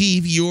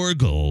achieve your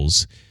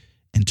goals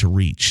and to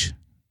reach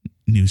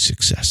new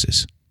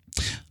successes.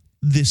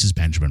 This is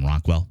Benjamin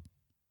Rockwell.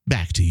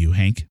 Back to you,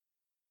 Hank.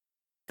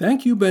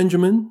 Thank you,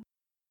 Benjamin.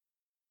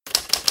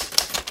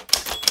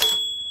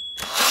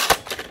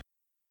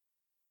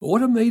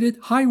 Automated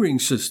hiring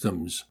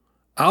systems.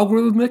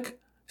 Algorithmic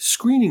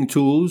screening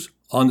tools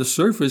on the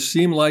surface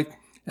seem like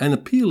an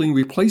appealing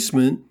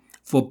replacement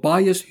for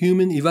biased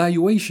human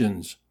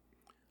evaluations.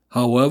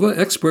 However,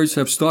 experts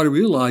have started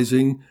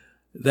realizing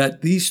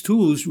that these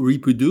tools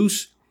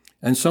reproduce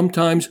and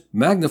sometimes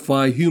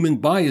magnify human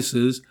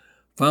biases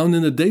found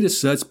in the data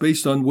sets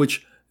based on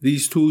which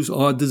these tools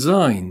are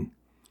designed.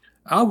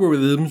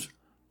 Algorithms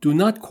do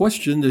not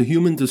question the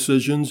human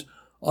decisions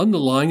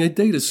underlying a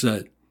data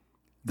set.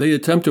 They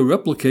attempt to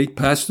replicate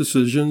past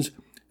decisions,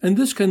 and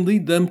this can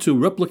lead them to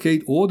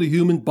replicate all the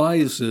human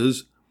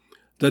biases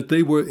that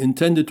they were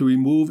intended to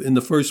remove in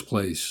the first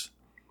place.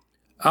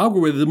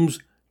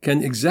 Algorithms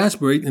can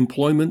exacerbate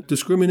employment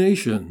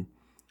discrimination.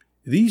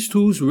 These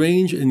tools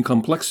range in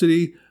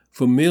complexity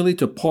from merely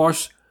to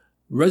parse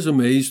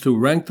resumes to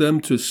rank them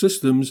to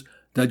systems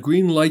that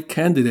greenlight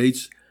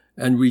candidates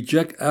and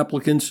reject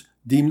applicants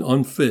deemed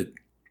unfit.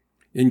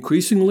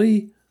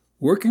 Increasingly,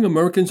 working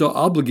Americans are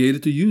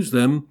obligated to use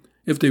them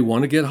if they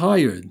want to get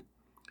hired.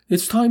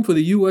 It's time for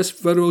the U.S.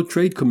 Federal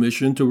Trade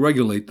Commission to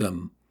regulate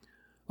them.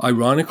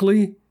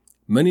 Ironically,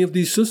 many of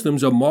these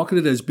systems are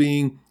marketed as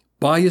being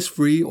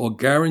bias-free or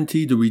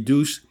guaranteed to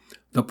reduce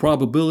the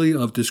probability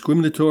of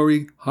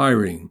discriminatory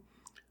hiring.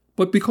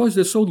 But because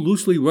they're so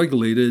loosely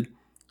regulated,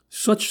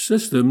 such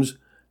systems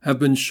have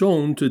been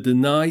shown to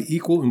deny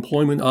equal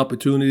employment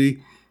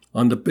opportunity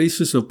on the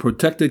basis of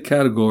protected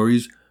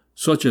categories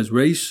such as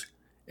race,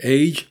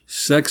 age,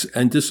 sex,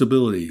 and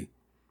disability.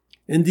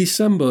 In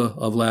December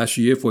of last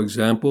year, for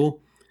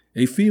example,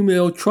 a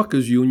female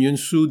truckers union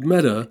sued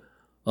Meta,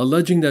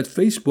 alleging that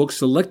Facebook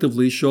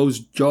selectively shows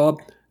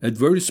job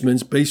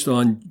advertisements based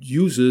on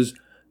users'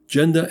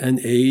 gender and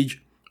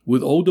age,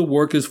 with older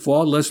workers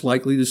far less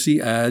likely to see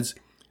ads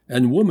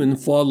and women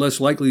far less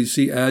likely to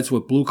see ads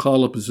for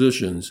blue-collar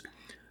positions,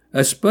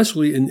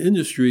 especially in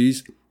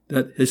industries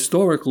that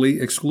historically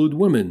exclude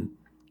women.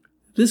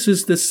 This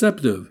is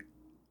deceptive.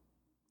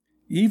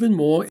 Even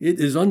more, it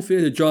is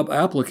unfair to job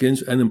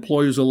applicants and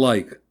employers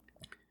alike.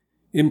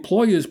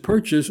 Employers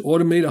purchase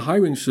automated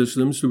hiring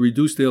systems to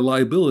reduce their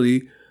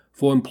liability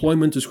for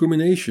employment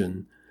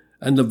discrimination,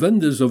 and the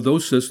vendors of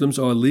those systems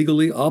are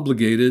legally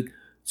obligated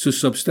to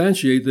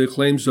substantiate their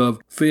claims of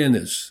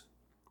fairness.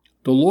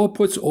 The law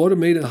puts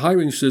automated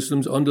hiring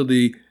systems under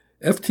the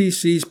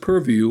FTC's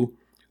purview,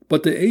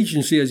 but the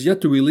agency has yet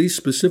to release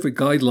specific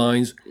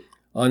guidelines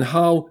on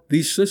how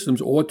these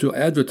systems ought to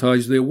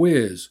advertise their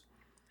wares.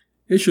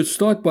 It should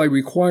start by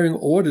requiring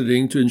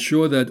auditing to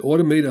ensure that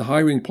automated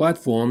hiring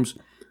platforms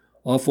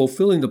are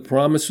fulfilling the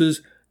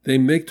promises they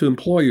make to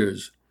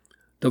employers.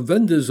 The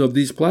vendors of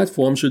these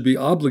platforms should be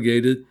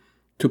obligated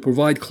to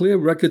provide clear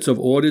records of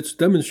audits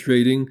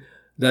demonstrating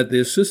that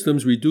their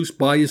systems reduce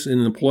bias in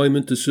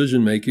employment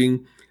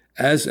decision-making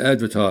as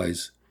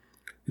advertised.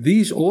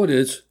 These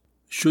audits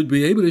should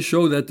be able to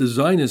show that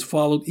designers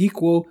followed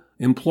Equal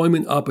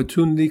Employment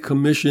Opportunity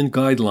Commission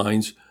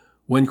guidelines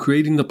when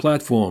creating the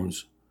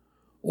platforms.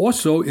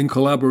 Also, in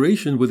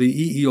collaboration with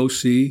the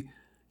EEOC,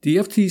 the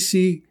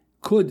FTC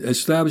could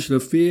establish the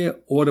Fair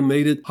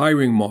Automated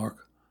Hiring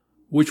Mark,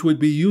 which would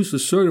be used to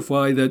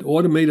certify that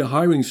automated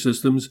hiring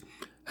systems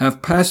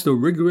have passed a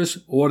rigorous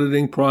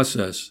auditing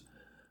process.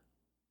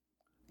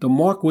 The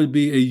mark would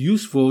be a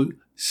useful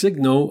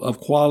signal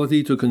of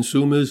quality to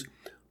consumers,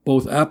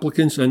 both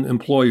applicants and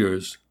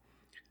employers.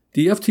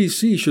 The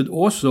FTC should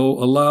also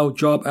allow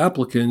job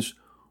applicants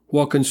who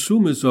are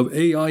consumers of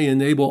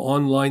AI-enabled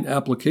online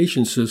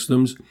application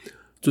systems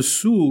to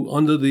sue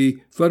under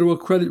the Federal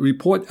Credit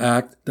Report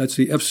Act, that's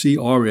the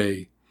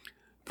FCRA.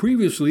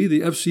 Previously,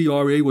 the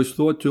FCRA was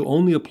thought to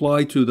only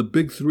apply to the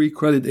big three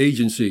credit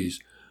agencies,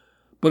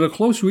 but a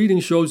close reading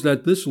shows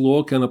that this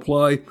law can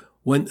apply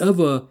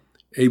whenever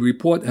a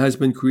report has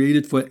been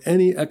created for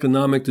any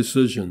economic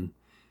decision.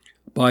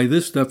 By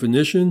this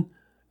definition,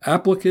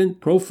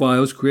 applicant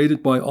profiles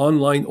created by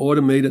online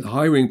automated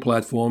hiring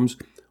platforms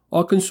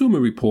are consumer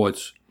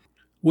reports,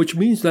 which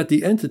means that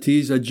the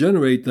entities that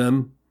generate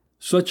them,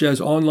 such as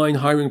online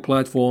hiring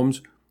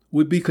platforms,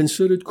 would be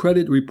considered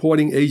credit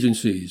reporting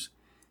agencies.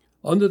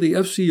 Under the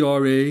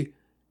FCRA,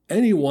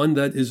 anyone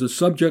that is a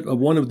subject of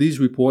one of these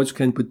reports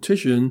can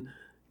petition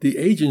the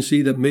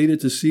agency that made it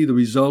to see the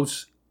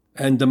results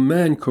and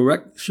demand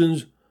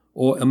corrections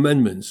or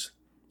amendments.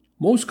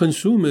 Most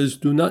consumers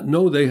do not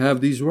know they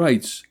have these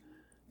rights.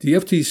 The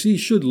FTC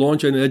should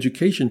launch an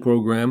education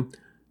program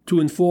to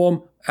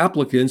inform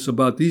applicants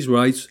about these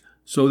rights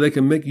so they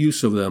can make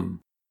use of them.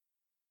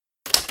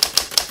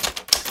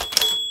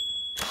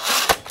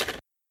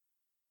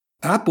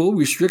 Apple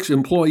restricts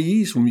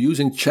employees from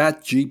using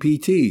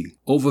ChatGPT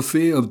over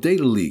fear of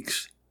data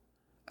leaks.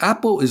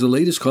 Apple is the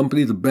latest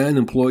company to ban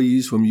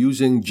employees from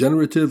using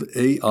generative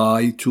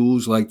AI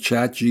tools like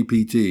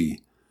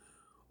ChatGPT.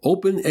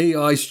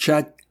 OpenAI's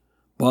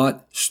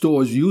chatbot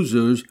stores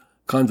users'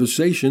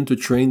 conversation to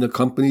train the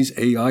company's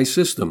AI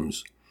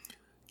systems.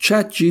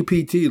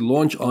 ChatGPT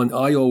launched on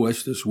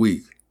iOS this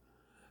week.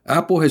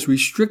 Apple has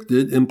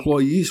restricted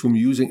employees from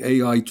using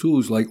AI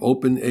tools like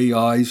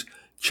OpenAI's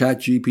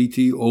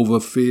ChatGPT over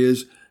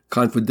fears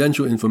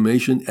confidential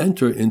information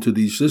entered into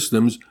these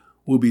systems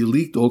will be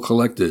leaked or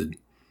collected.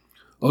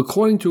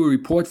 According to a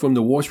report from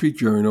the Wall Street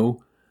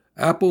Journal,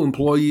 Apple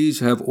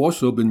employees have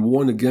also been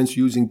warned against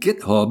using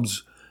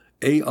GitHub's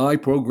AI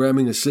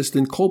programming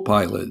assistant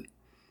Copilot.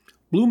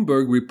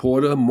 Bloomberg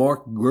reporter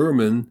Mark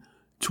Gurman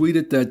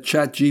tweeted that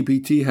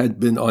ChatGPT had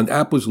been on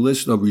Apple's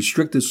list of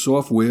restricted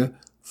software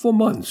for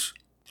months.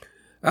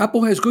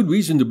 Apple has good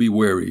reason to be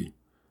wary.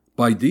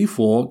 By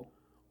default,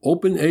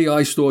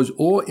 OpenAI stores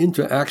all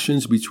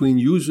interactions between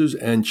users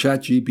and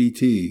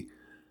ChatGPT.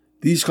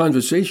 These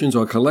conversations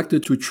are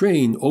collected to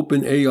train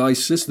OpenAI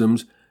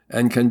systems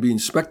and can be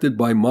inspected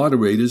by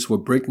moderators for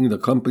breaking the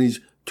company's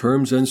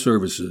terms and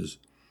services.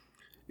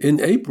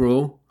 In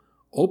April,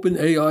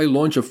 OpenAI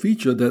launched a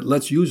feature that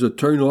lets users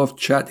turn off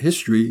chat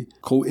history,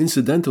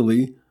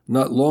 coincidentally,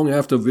 not long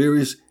after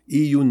various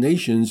EU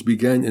nations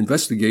began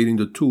investigating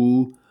the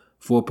tool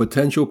for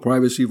potential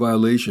privacy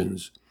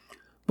violations.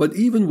 But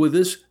even with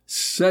this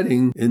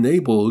setting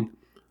enabled,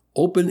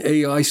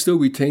 OpenAI still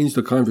retains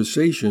the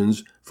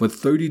conversations for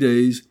 30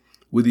 days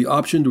with the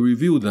option to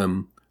review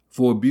them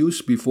for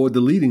abuse before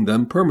deleting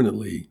them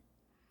permanently.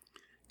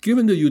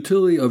 Given the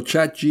utility of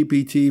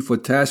ChatGPT for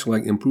tasks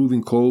like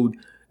improving code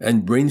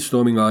and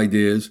brainstorming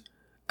ideas,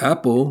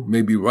 Apple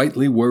may be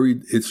rightly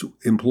worried its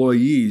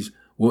employees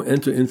will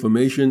enter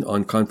information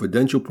on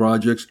confidential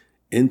projects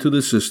into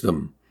the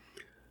system.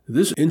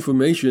 This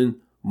information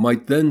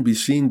might then be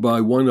seen by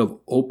one of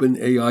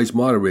OpenAI's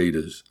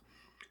moderators.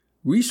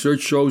 Research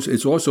shows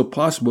it's also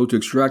possible to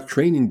extract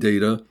training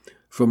data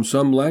from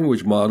some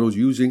language models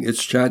using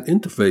its chat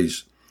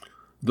interface,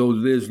 though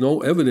there's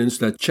no evidence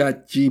that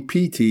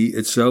ChatGPT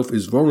itself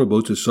is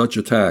vulnerable to such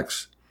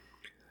attacks.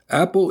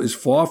 Apple is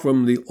far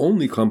from the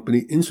only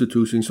company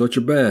instituting such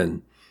a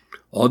ban.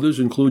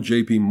 Others include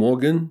JP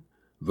Morgan,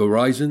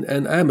 Verizon,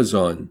 and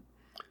Amazon.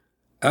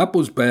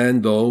 Apple's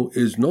ban, though,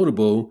 is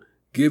notable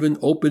given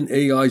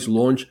OpenAI's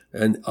launch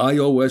an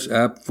iOS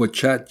app for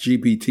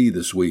ChatGPT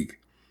this week.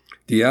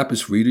 The app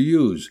is free to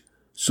use,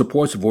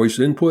 supports voice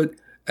input,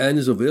 and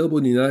is available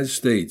in the United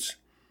States.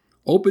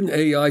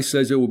 OpenAI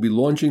says it will be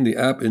launching the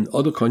app in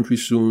other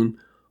countries soon,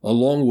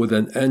 along with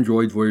an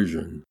Android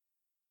version.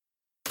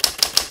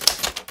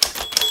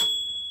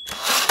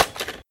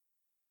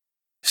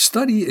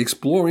 Study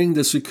exploring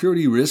the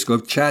security risk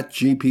of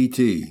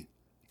ChatGPT.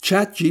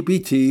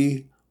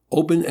 ChatGPT,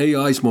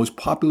 OpenAI's most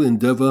popular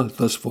endeavor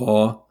thus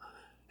far,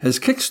 has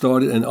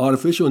kickstarted an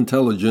artificial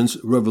intelligence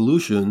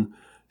revolution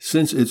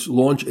since its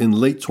launch in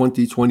late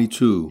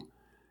 2022.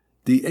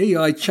 The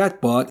AI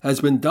chatbot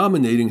has been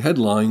dominating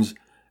headlines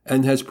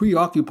and has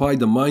preoccupied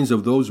the minds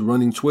of those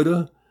running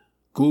Twitter,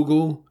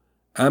 Google,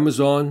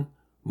 Amazon,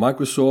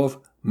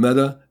 Microsoft,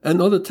 Meta,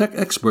 and other tech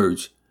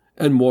experts,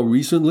 and more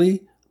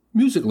recently,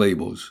 music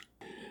labels.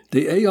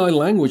 The AI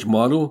language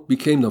model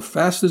became the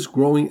fastest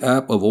growing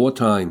app of all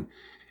time,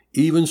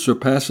 even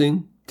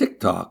surpassing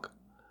TikTok.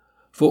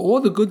 For all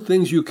the good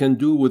things you can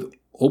do with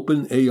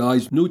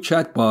OpenAI's new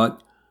chatbot,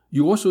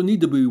 you also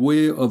need to be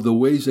aware of the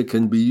ways it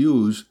can be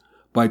used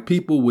by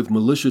people with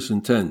malicious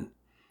intent.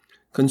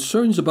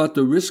 Concerns about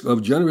the risk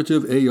of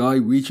generative AI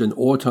reach an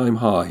all-time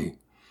high.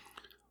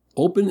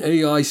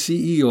 OpenAI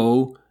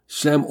CEO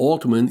Sam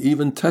Altman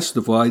even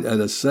testified at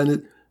a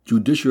Senate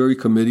Judiciary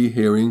Committee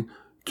hearing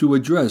to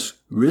address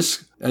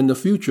risk and the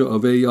future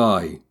of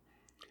AI.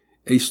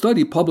 A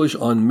study published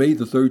on May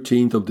the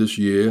 13th of this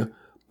year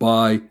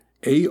by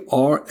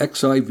arxiv.org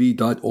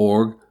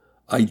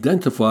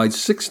identified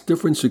 6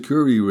 different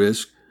security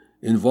risks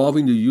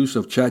involving the use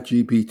of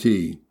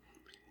ChatGPT.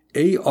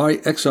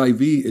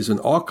 ARXIV is an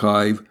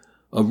archive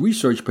of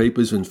research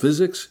papers in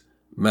physics,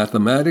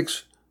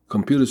 mathematics,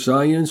 computer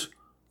science,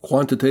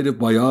 quantitative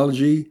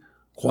biology,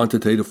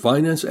 quantitative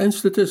finance, and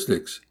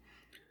statistics.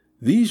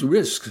 These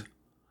risks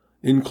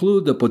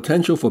include the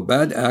potential for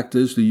bad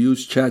actors to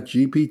use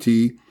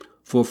ChatGPT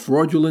for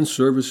fraudulent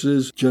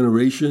services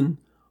generation,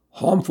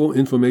 harmful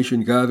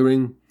information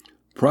gathering,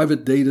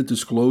 private data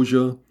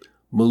disclosure,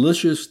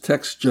 malicious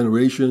text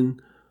generation,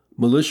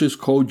 malicious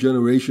code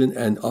generation,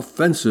 and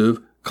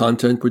offensive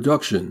content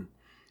production.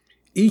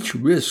 Each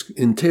risk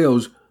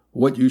entails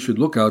what you should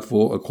look out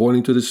for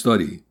according to the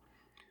study.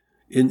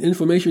 In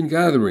information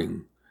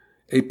gathering,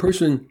 a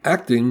person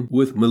acting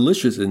with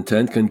malicious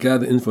intent can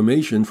gather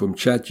information from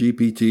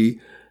ChatGPT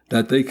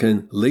that they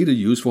can later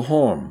use for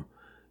harm.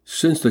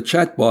 Since the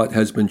chatbot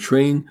has been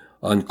trained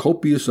on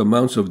copious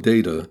amounts of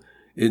data,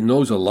 it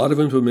knows a lot of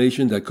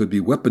information that could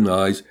be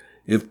weaponized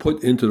if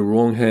put into the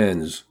wrong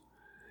hands.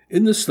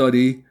 In the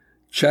study,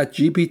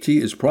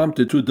 ChatGPT is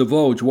prompted to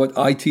divulge what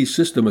IT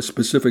system a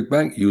specific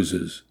bank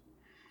uses.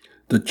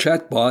 The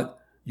chatbot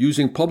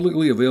using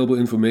publicly available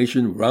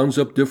information, rounds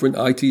up different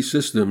IT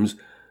systems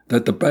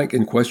that the bank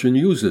in question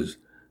uses.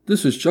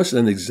 This is just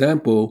an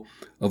example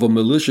of a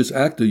malicious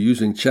actor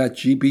using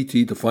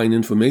ChatGPT to find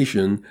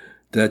information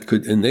that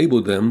could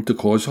enable them to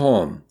cause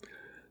harm.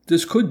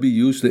 This could be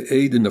used to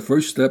aid in the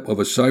first step of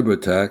a cyber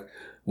attack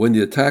when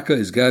the attacker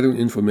is gathering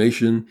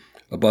information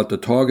about the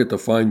target to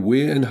find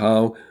where and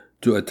how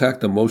to attack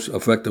them most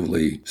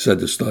effectively, said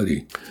the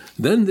study.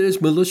 Then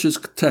there's malicious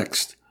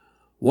text.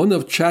 One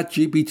of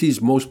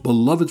ChatGPT's most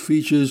beloved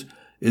features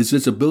is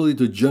its ability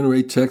to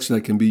generate text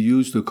that can be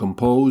used to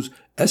compose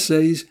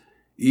essays,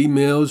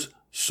 emails,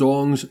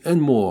 songs,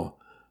 and more.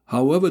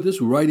 However,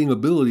 this writing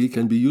ability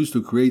can be used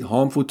to create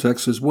harmful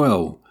text as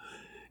well.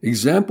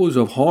 Examples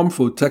of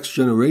harmful text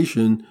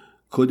generation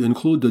could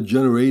include the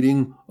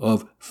generating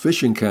of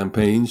phishing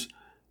campaigns,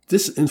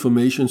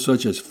 disinformation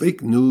such as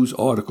fake news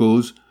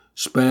articles,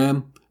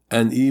 spam,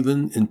 and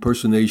even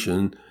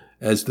impersonation,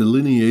 as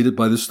delineated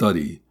by the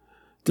study.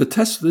 To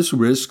test this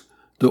risk,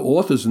 the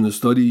authors in the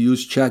study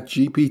used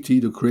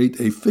ChatGPT to create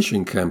a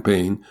phishing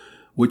campaign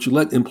which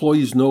let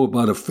employees know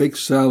about a fake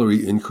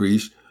salary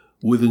increase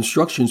with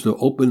instructions to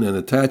open and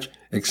attach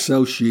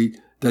Excel sheet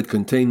that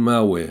contained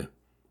malware.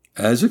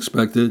 As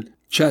expected,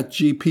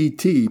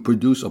 ChatGPT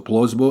produced a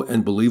plausible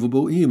and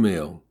believable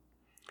email.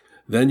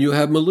 Then you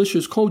have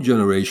malicious code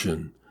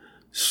generation.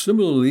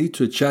 Similarly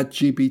to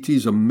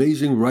ChatGPT's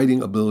amazing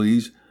writing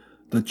abilities,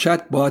 the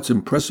chatbot's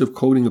impressive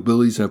coding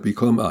abilities have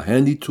become a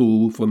handy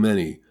tool for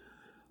many.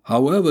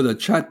 However, the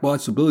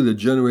chatbot's ability to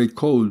generate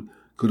code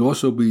could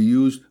also be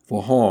used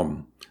for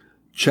harm.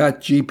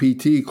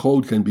 ChatGPT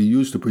code can be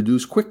used to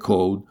produce quick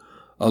code,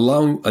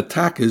 allowing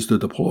attackers to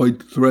deploy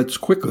threats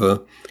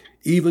quicker,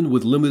 even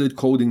with limited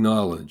coding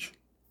knowledge.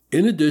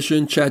 In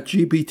addition,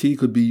 ChatGPT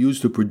could be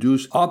used to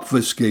produce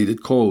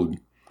obfuscated code,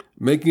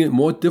 making it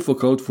more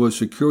difficult for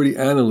security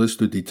analysts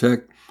to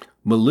detect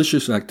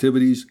malicious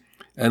activities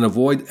and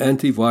avoid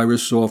antivirus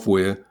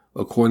software,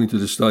 according to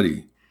the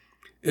study.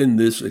 In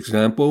this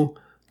example,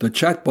 the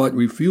chatbot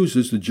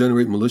refuses to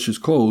generate malicious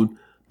code,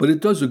 but it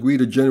does agree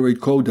to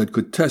generate code that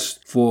could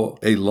test for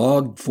a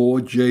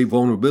log4j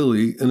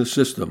vulnerability in a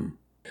system.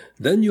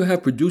 Then you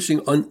have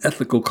producing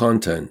unethical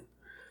content.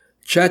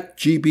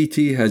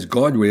 ChatGPT has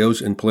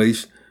guardrails in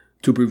place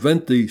to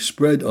prevent the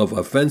spread of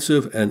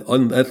offensive and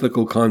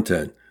unethical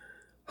content.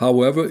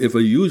 However, if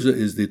a user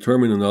is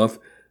determined enough,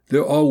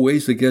 there are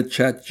ways to get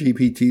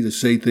ChatGPT to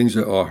say things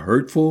that are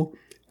hurtful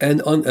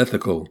and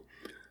unethical.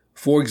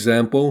 For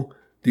example,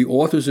 the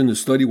authors in the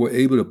study were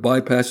able to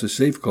bypass the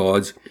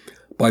safeguards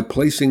by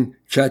placing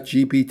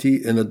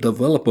ChatGPT in a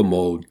developer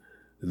mode.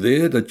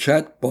 There, the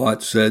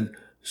chatbot said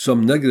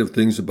some negative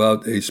things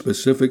about a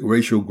specific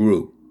racial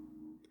group.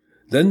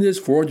 Then there's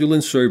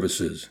fraudulent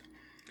services.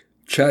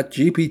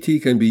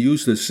 ChatGPT can be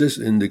used to assist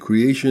in the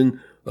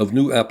creation of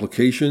new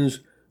applications,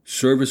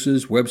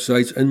 services,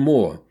 websites, and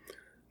more.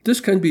 This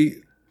can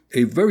be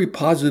a very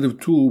positive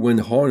tool when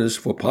harnessed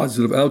for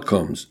positive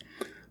outcomes,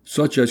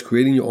 such as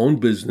creating your own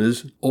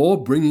business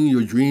or bringing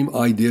your dream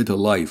idea to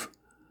life.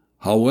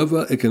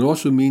 However, it can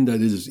also mean that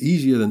it is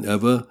easier than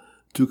ever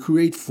to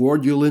create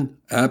fraudulent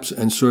apps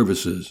and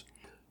services.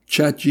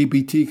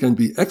 ChatGPT can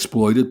be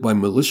exploited by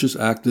malicious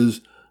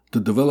actors to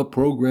develop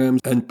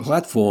programs and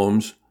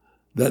platforms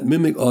that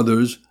mimic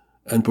others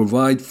and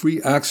provide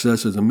free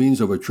access as a means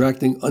of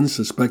attracting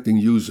unsuspecting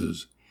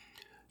users.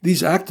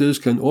 These actors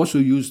can also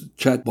use the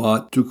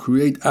chatbot to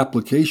create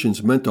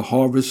applications meant to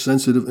harvest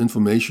sensitive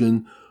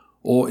information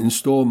or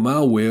install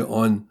malware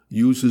on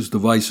users'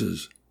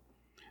 devices.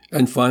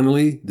 And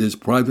finally, there's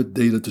private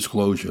data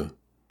disclosure.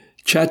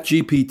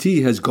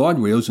 ChatGPT has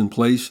guardrails in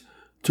place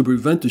to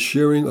prevent the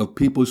sharing of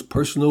people's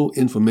personal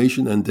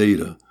information and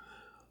data.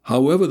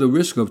 However, the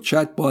risk of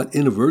chatbot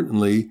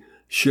inadvertently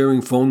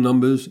sharing phone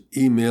numbers,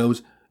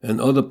 emails,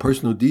 and other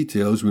personal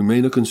details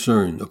remain a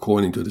concern,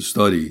 according to the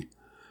study.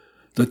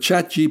 The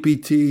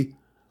ChatGPT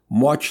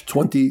March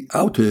 20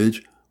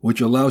 outage,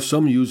 which allows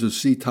some users to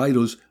see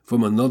titles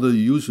from another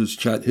user's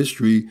chat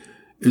history,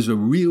 is a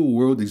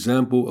real-world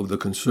example of the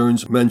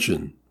concerns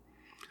mentioned.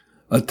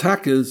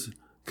 Attackers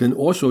can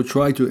also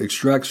try to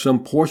extract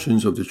some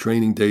portions of the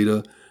training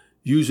data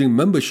using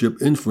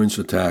membership inference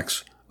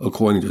attacks,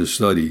 according to the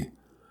study.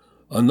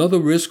 Another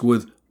risk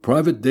with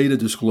private data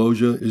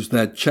disclosure is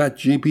that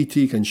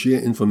ChatGPT can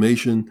share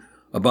information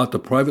about the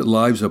private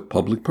lives of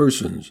public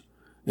persons,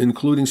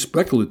 including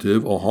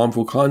speculative or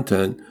harmful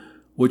content,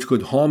 which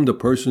could harm the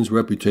person's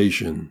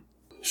reputation.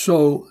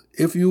 So,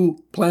 if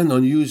you plan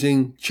on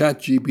using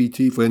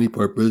ChatGPT for any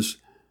purpose,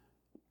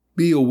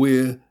 be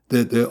aware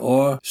that there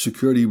are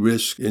security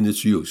risks in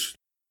its use.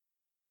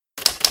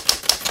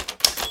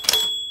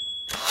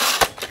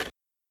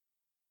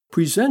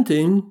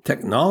 Presenting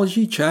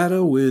Technology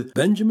Chatter with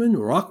Benjamin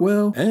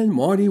Rockwell and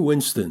Marty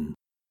Winston.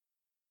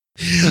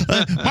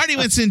 Marty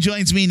Winston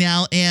joins me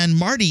now. And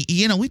Marty,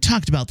 we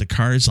talked about the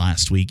cars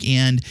last week,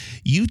 and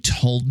you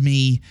told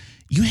me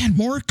you had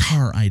more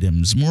car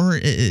items, more.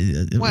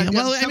 It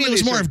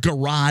was more of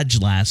garage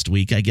last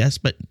week, I guess.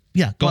 But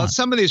yeah, go on.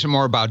 Some of these are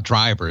more about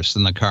drivers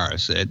than the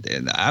cars.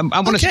 I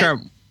want to start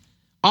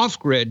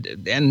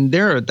Off-Grid, and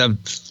they're a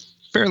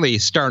fairly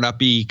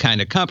startup-y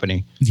kind of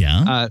company.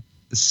 Yeah.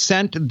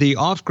 Sent the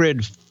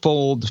Off-Grid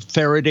Fold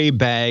Faraday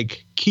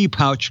Bag Key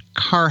Pouch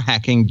Car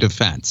Hacking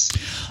Defense.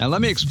 Now,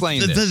 let me explain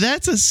this.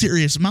 That's a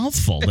serious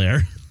mouthful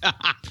there.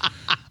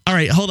 All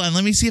right, hold on.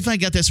 Let me see if I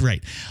got this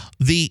right.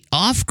 The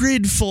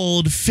Off-Grid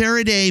Fold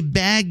Faraday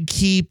Bag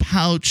Key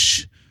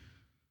Pouch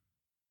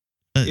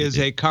is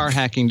a car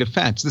hacking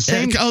defense. The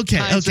same.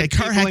 Okay.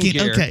 Car hacking.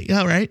 Gear, okay.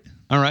 All right.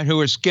 Who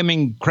are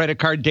skimming credit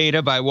card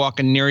data by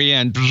walking near you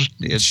and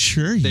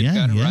sure.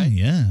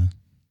 Yeah.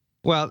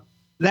 Well,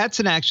 that's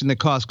an action that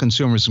costs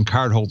consumers and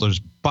cardholders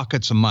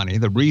buckets of money.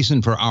 The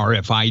reason for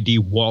RFID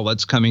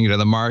wallets coming into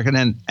the market,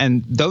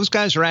 and those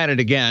guys are at it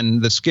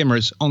again, the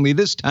skimmers, only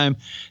this time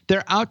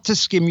they're out to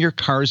skim your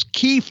car's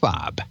key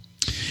fob.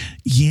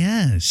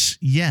 Yes.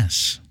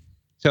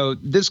 So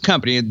this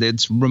company,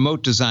 it's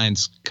Remote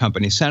Designs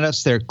company, sent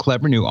us their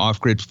clever new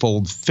Off-Grid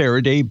Fold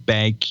Faraday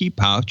Bag Key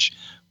Pouch,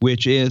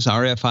 which is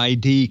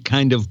RFID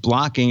kind of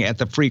blocking at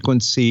the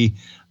frequency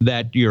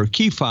that your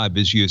key fob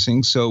is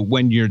using. So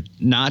when you're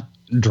not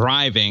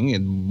driving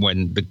and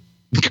when the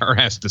car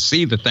has to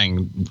see the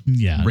thing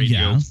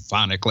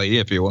radiophonically,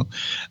 if you will,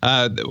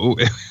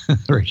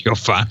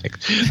 radiophonic.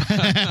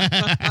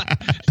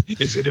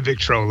 Is it a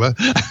Victrola?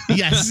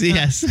 Yes.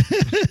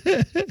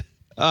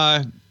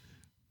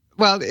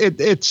 Well, it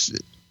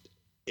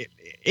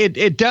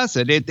does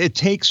it. It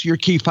takes your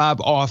key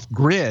fob off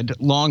grid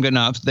long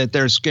enough that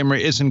their skimmer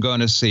isn't going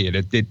to see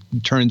it. It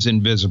turns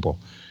invisible.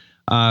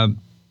 The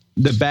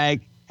bag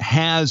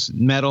has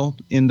metal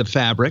in the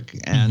fabric,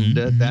 and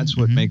that's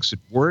what makes it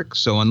work.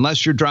 So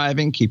unless you're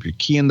driving, keep your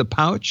key in the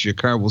pouch. Your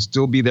car will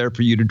still be there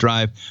for you to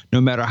drive,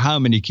 no matter how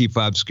many key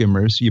fob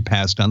skimmers you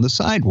passed on the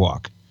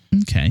sidewalk.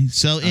 Okay,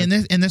 so and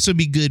this would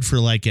be good for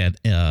like at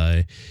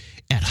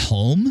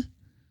home.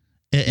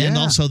 And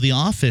also the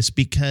office,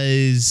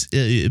 because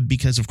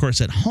of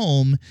course at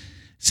home,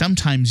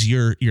 sometimes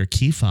your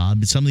key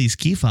fob, some of these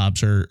key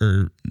fobs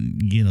are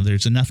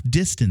there's enough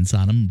distance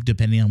on them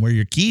depending on where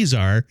your keys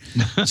are,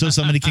 so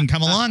somebody can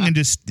come along and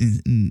just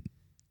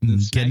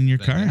get in your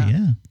car.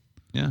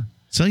 Yeah.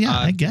 So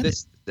I get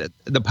it.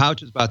 The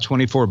pouch is about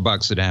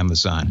 $24 at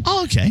Amazon.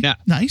 Oh, okay.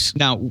 Nice.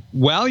 Now,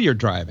 while you're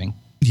driving,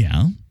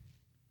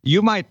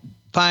 you might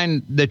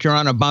find that you're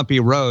on a bumpy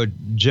road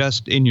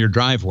just in your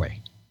driveway.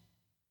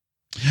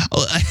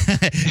 Oh,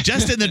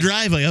 just in the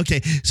driveway.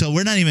 Okay, so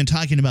we're not even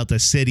talking about the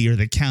city or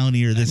the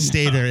county or the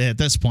state or at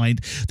this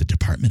point the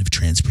Department of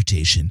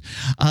Transportation.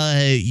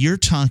 You're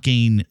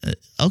talking.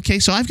 Okay,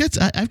 so I've got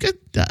a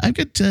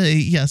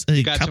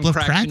couple of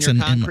cracks in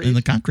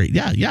the concrete.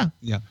 Yeah.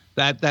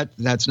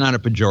 That's not a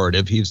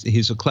pejorative.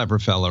 He's a clever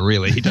fellow,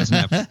 really. He doesn't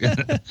have.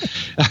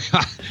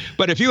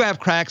 But if you have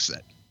cracks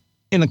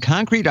in the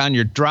concrete on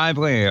your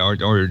driveway or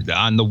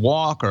on the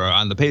walk or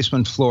on the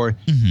basement floor,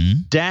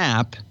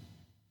 DAP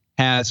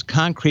has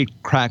concrete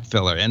crack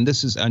filler, and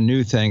this is a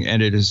new thing,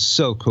 and it is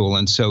so cool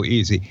and so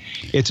easy.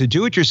 It's a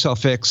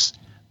do-it-yourself fix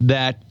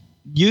that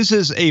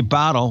uses a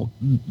bottle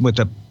with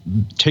a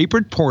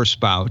tapered pour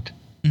spout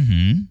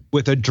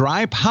with a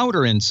dry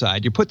powder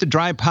inside. You put the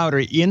dry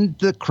powder in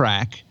the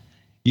crack.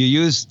 You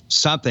use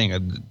something, a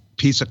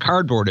piece of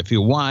cardboard if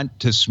you want,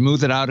 to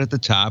smooth it out at the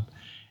top,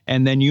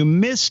 and then you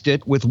mist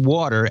it with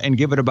water and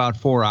give it about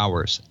 4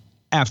 hours.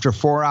 After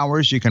 4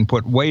 hours, you can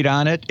put weight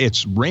on it.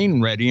 It's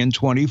rain ready in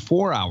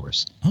 24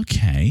 hours.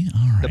 Okay,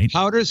 all right. The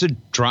powder is a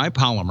dry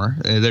polymer.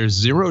 There's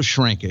zero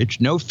shrinkage,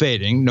 no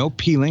fading, no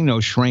peeling, no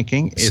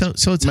shrinking. So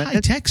it's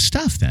high-tech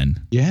stuff then?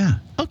 Yeah.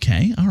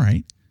 Okay, all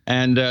right.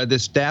 And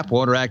this DAP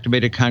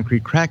water-activated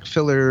concrete crack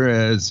filler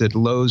is at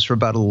Lowe's for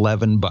about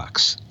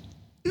 $11.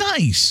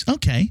 Nice.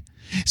 Okay.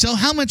 So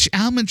how much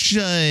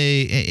does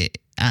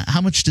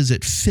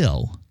it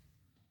fill?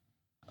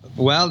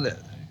 Well,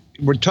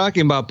 we're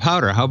talking about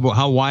powder.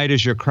 How wide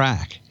is your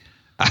crack?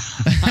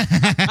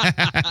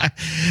 Crack's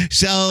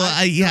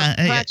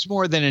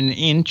more than an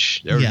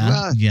inch.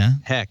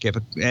 Heck,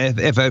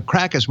 if a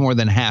crack is more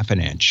than half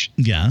an inch,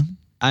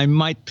 I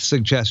might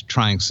suggest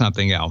trying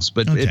something else.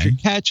 But if you're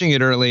catching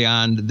it early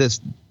on,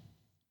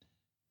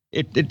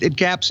 it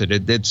gaps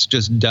it. It's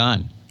just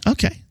done.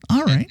 Okay,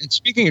 all right. And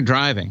speaking of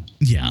driving,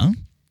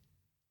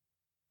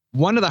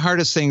 one of the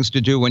hardest things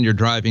to do when you're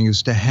driving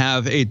is to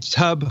have a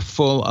tub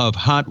full of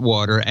hot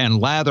water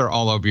and lather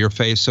all over your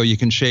face so you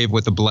can shave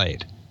with a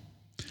blade.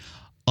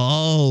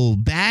 Oh,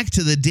 back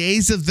to the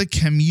days of the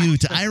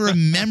commute. I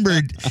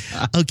remembered.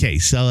 Okay,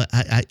 so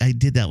I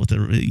did that with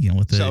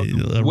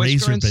the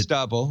razor. And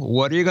stubble.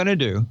 What are you going to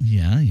do?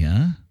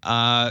 Yeah.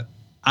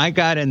 I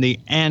got in the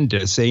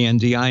Andis,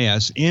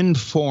 ANDIS,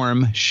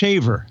 Inform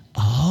shaver.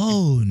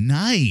 Oh,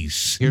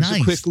 nice. Here's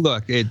a quick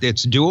look.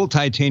 It's dual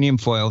titanium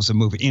foils that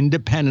move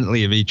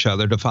independently of each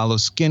other to follow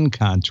skin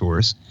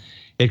contours.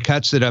 It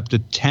cuts it up to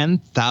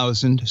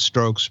 10,000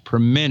 strokes per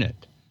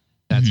minute.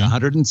 That's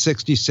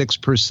 166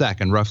 per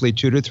second, roughly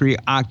 2 to 3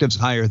 octaves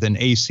higher than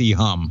AC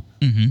hum.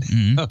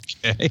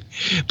 Okay.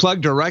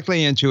 Plug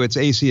directly into its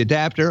AC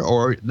adapter,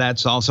 or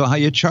that's also how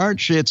you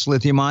charge its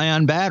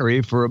lithium-ion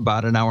battery for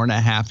about an hour and a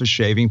half of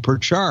shaving per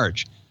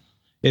charge.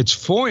 Its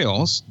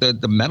foils,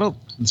 the metal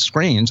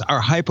screens,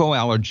 are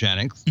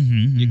hypoallergenic.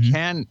 You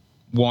can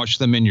wash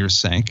them in your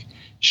sink.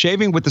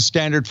 Shaving with the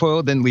standard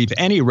foil didn't leave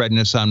any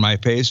redness on my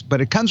face, but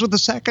it comes with a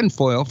second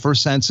foil for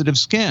sensitive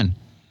skin.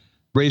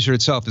 Razor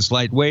itself is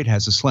lightweight,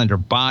 has a slender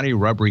body,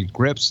 rubbery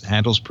grips,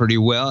 handles pretty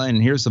well,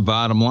 and here's the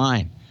bottom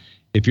line.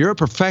 If you're a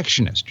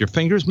perfectionist, your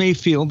fingers may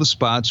feel the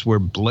spots where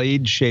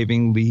blade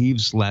shaving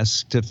leaves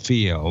less to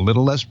feel, a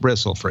little less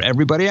bristle. For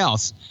everybody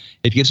else,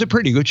 it gives a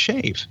pretty good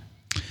shave.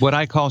 What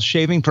I call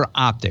shaving for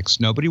optics.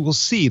 Nobody will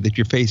see that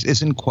your face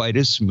isn't quite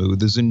as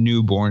smooth as a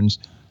newborn's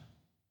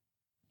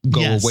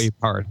go-away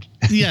part.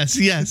 Yes.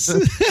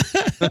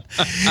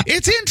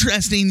 It's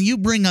interesting you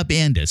bring up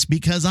Andis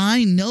because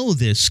I know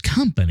this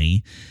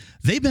company.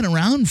 They've been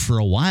around for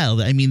a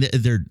while. I mean,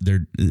 they're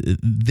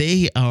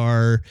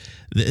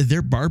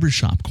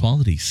barbershop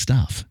quality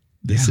stuff.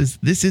 This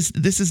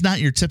is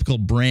not your typical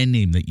brand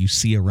name that you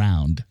see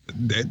around.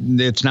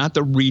 It's not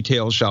the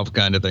retail shelf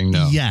kind of thing,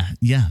 no. Yeah.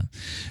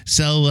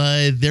 So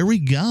there we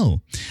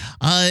go.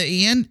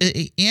 And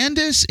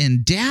Andis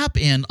and DAP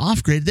and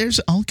Off-Grid, there's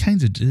all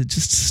kinds of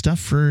just stuff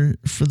for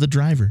the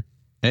driver.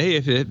 Hey,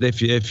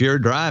 if you're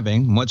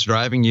driving, what's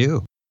driving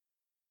you?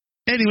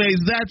 Anyways,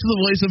 that's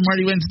the voice of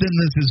Marty Winston.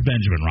 This is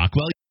Benjamin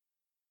Rockwell.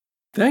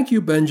 Thank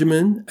you,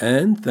 Benjamin,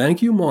 and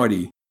thank you,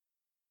 Marty.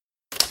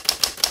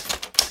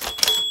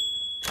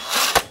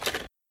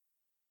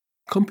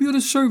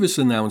 Computer service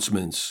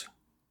announcements.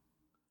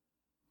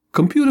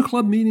 Computer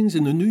club meetings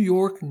in the New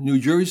York, New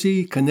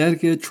Jersey,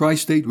 Connecticut,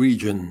 tri-state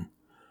region.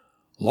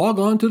 Log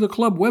on to the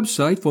club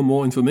website for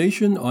more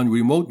information on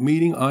remote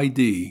meeting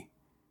ID.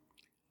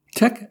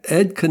 Tech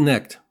Ed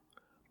Connect,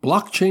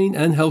 Blockchain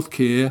and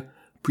Healthcare,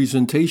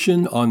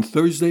 presentation on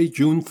Thursday,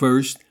 June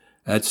 1st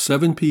at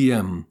 7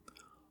 p.m.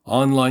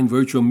 Online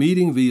virtual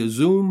meeting via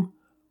Zoom.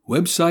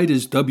 Website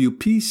is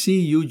wpcug.org.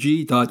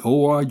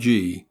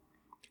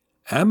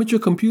 Amateur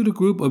Computer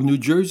Group of New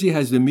Jersey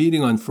has the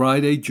meeting on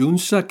Friday, June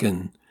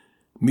 2nd.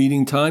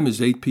 Meeting time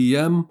is 8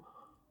 p.m.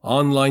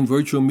 Online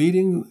virtual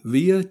meeting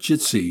via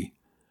Jitsi.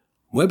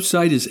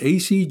 Website is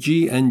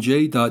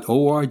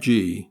acgnj.org.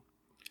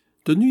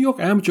 The New York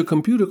Amateur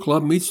Computer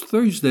Club meets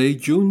Thursday,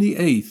 June the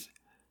 8th.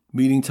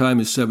 Meeting time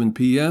is 7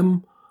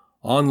 p.m.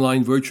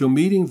 Online virtual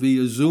meeting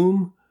via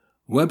Zoom.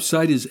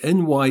 Website is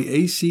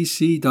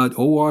nyacc.org.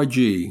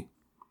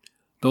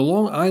 The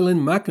Long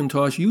Island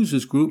Macintosh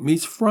Users Group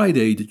meets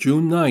Friday,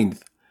 June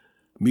 9th.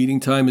 Meeting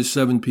time is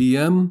 7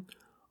 p.m.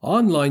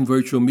 Online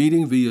virtual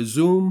meeting via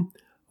Zoom.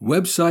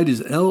 Website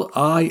is limac.org.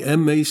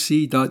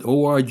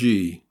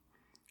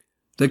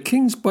 The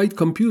Kings Bite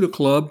Computer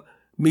Club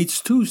meets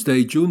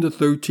Tuesday, June the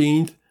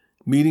 13th.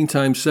 Meeting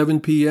time 7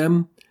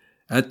 p.m.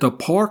 at the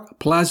Park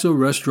Plaza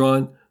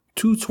Restaurant,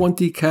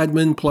 220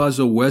 Cadman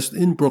Plaza West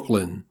in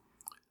Brooklyn.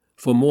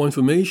 For more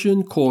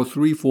information, call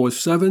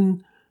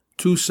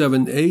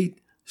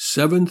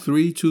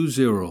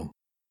 347-278-7320.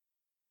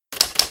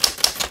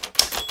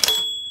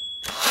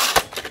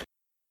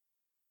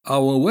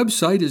 Our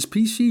website is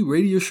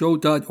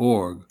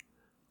pcradioshow.org.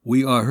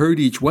 We are heard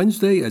each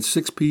Wednesday at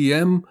 6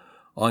 p.m.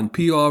 on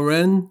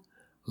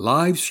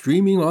PRN.live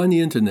streaming on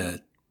the Internet.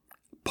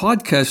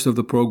 Podcasts of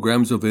the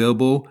programs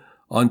available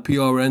on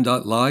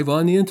PRN.live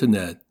on the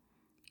Internet.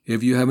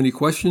 If you have any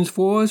questions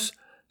for us,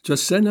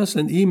 just send us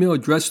an email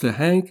address to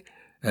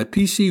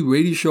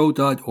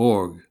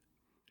hank@pcradioshow.org.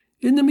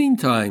 In the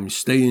meantime,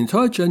 stay in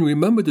touch and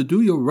remember to do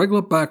your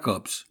regular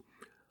backups.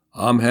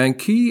 I'm Hank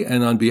Key,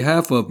 and on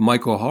behalf of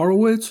Michael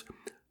Horowitz,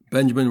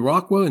 Benjamin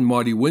Rockwell, and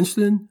Marty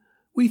Winston,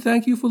 we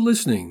thank you for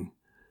listening.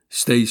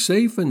 Stay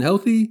safe and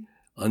healthy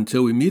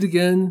until we meet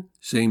again,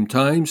 same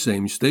time,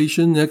 same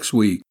station next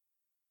week.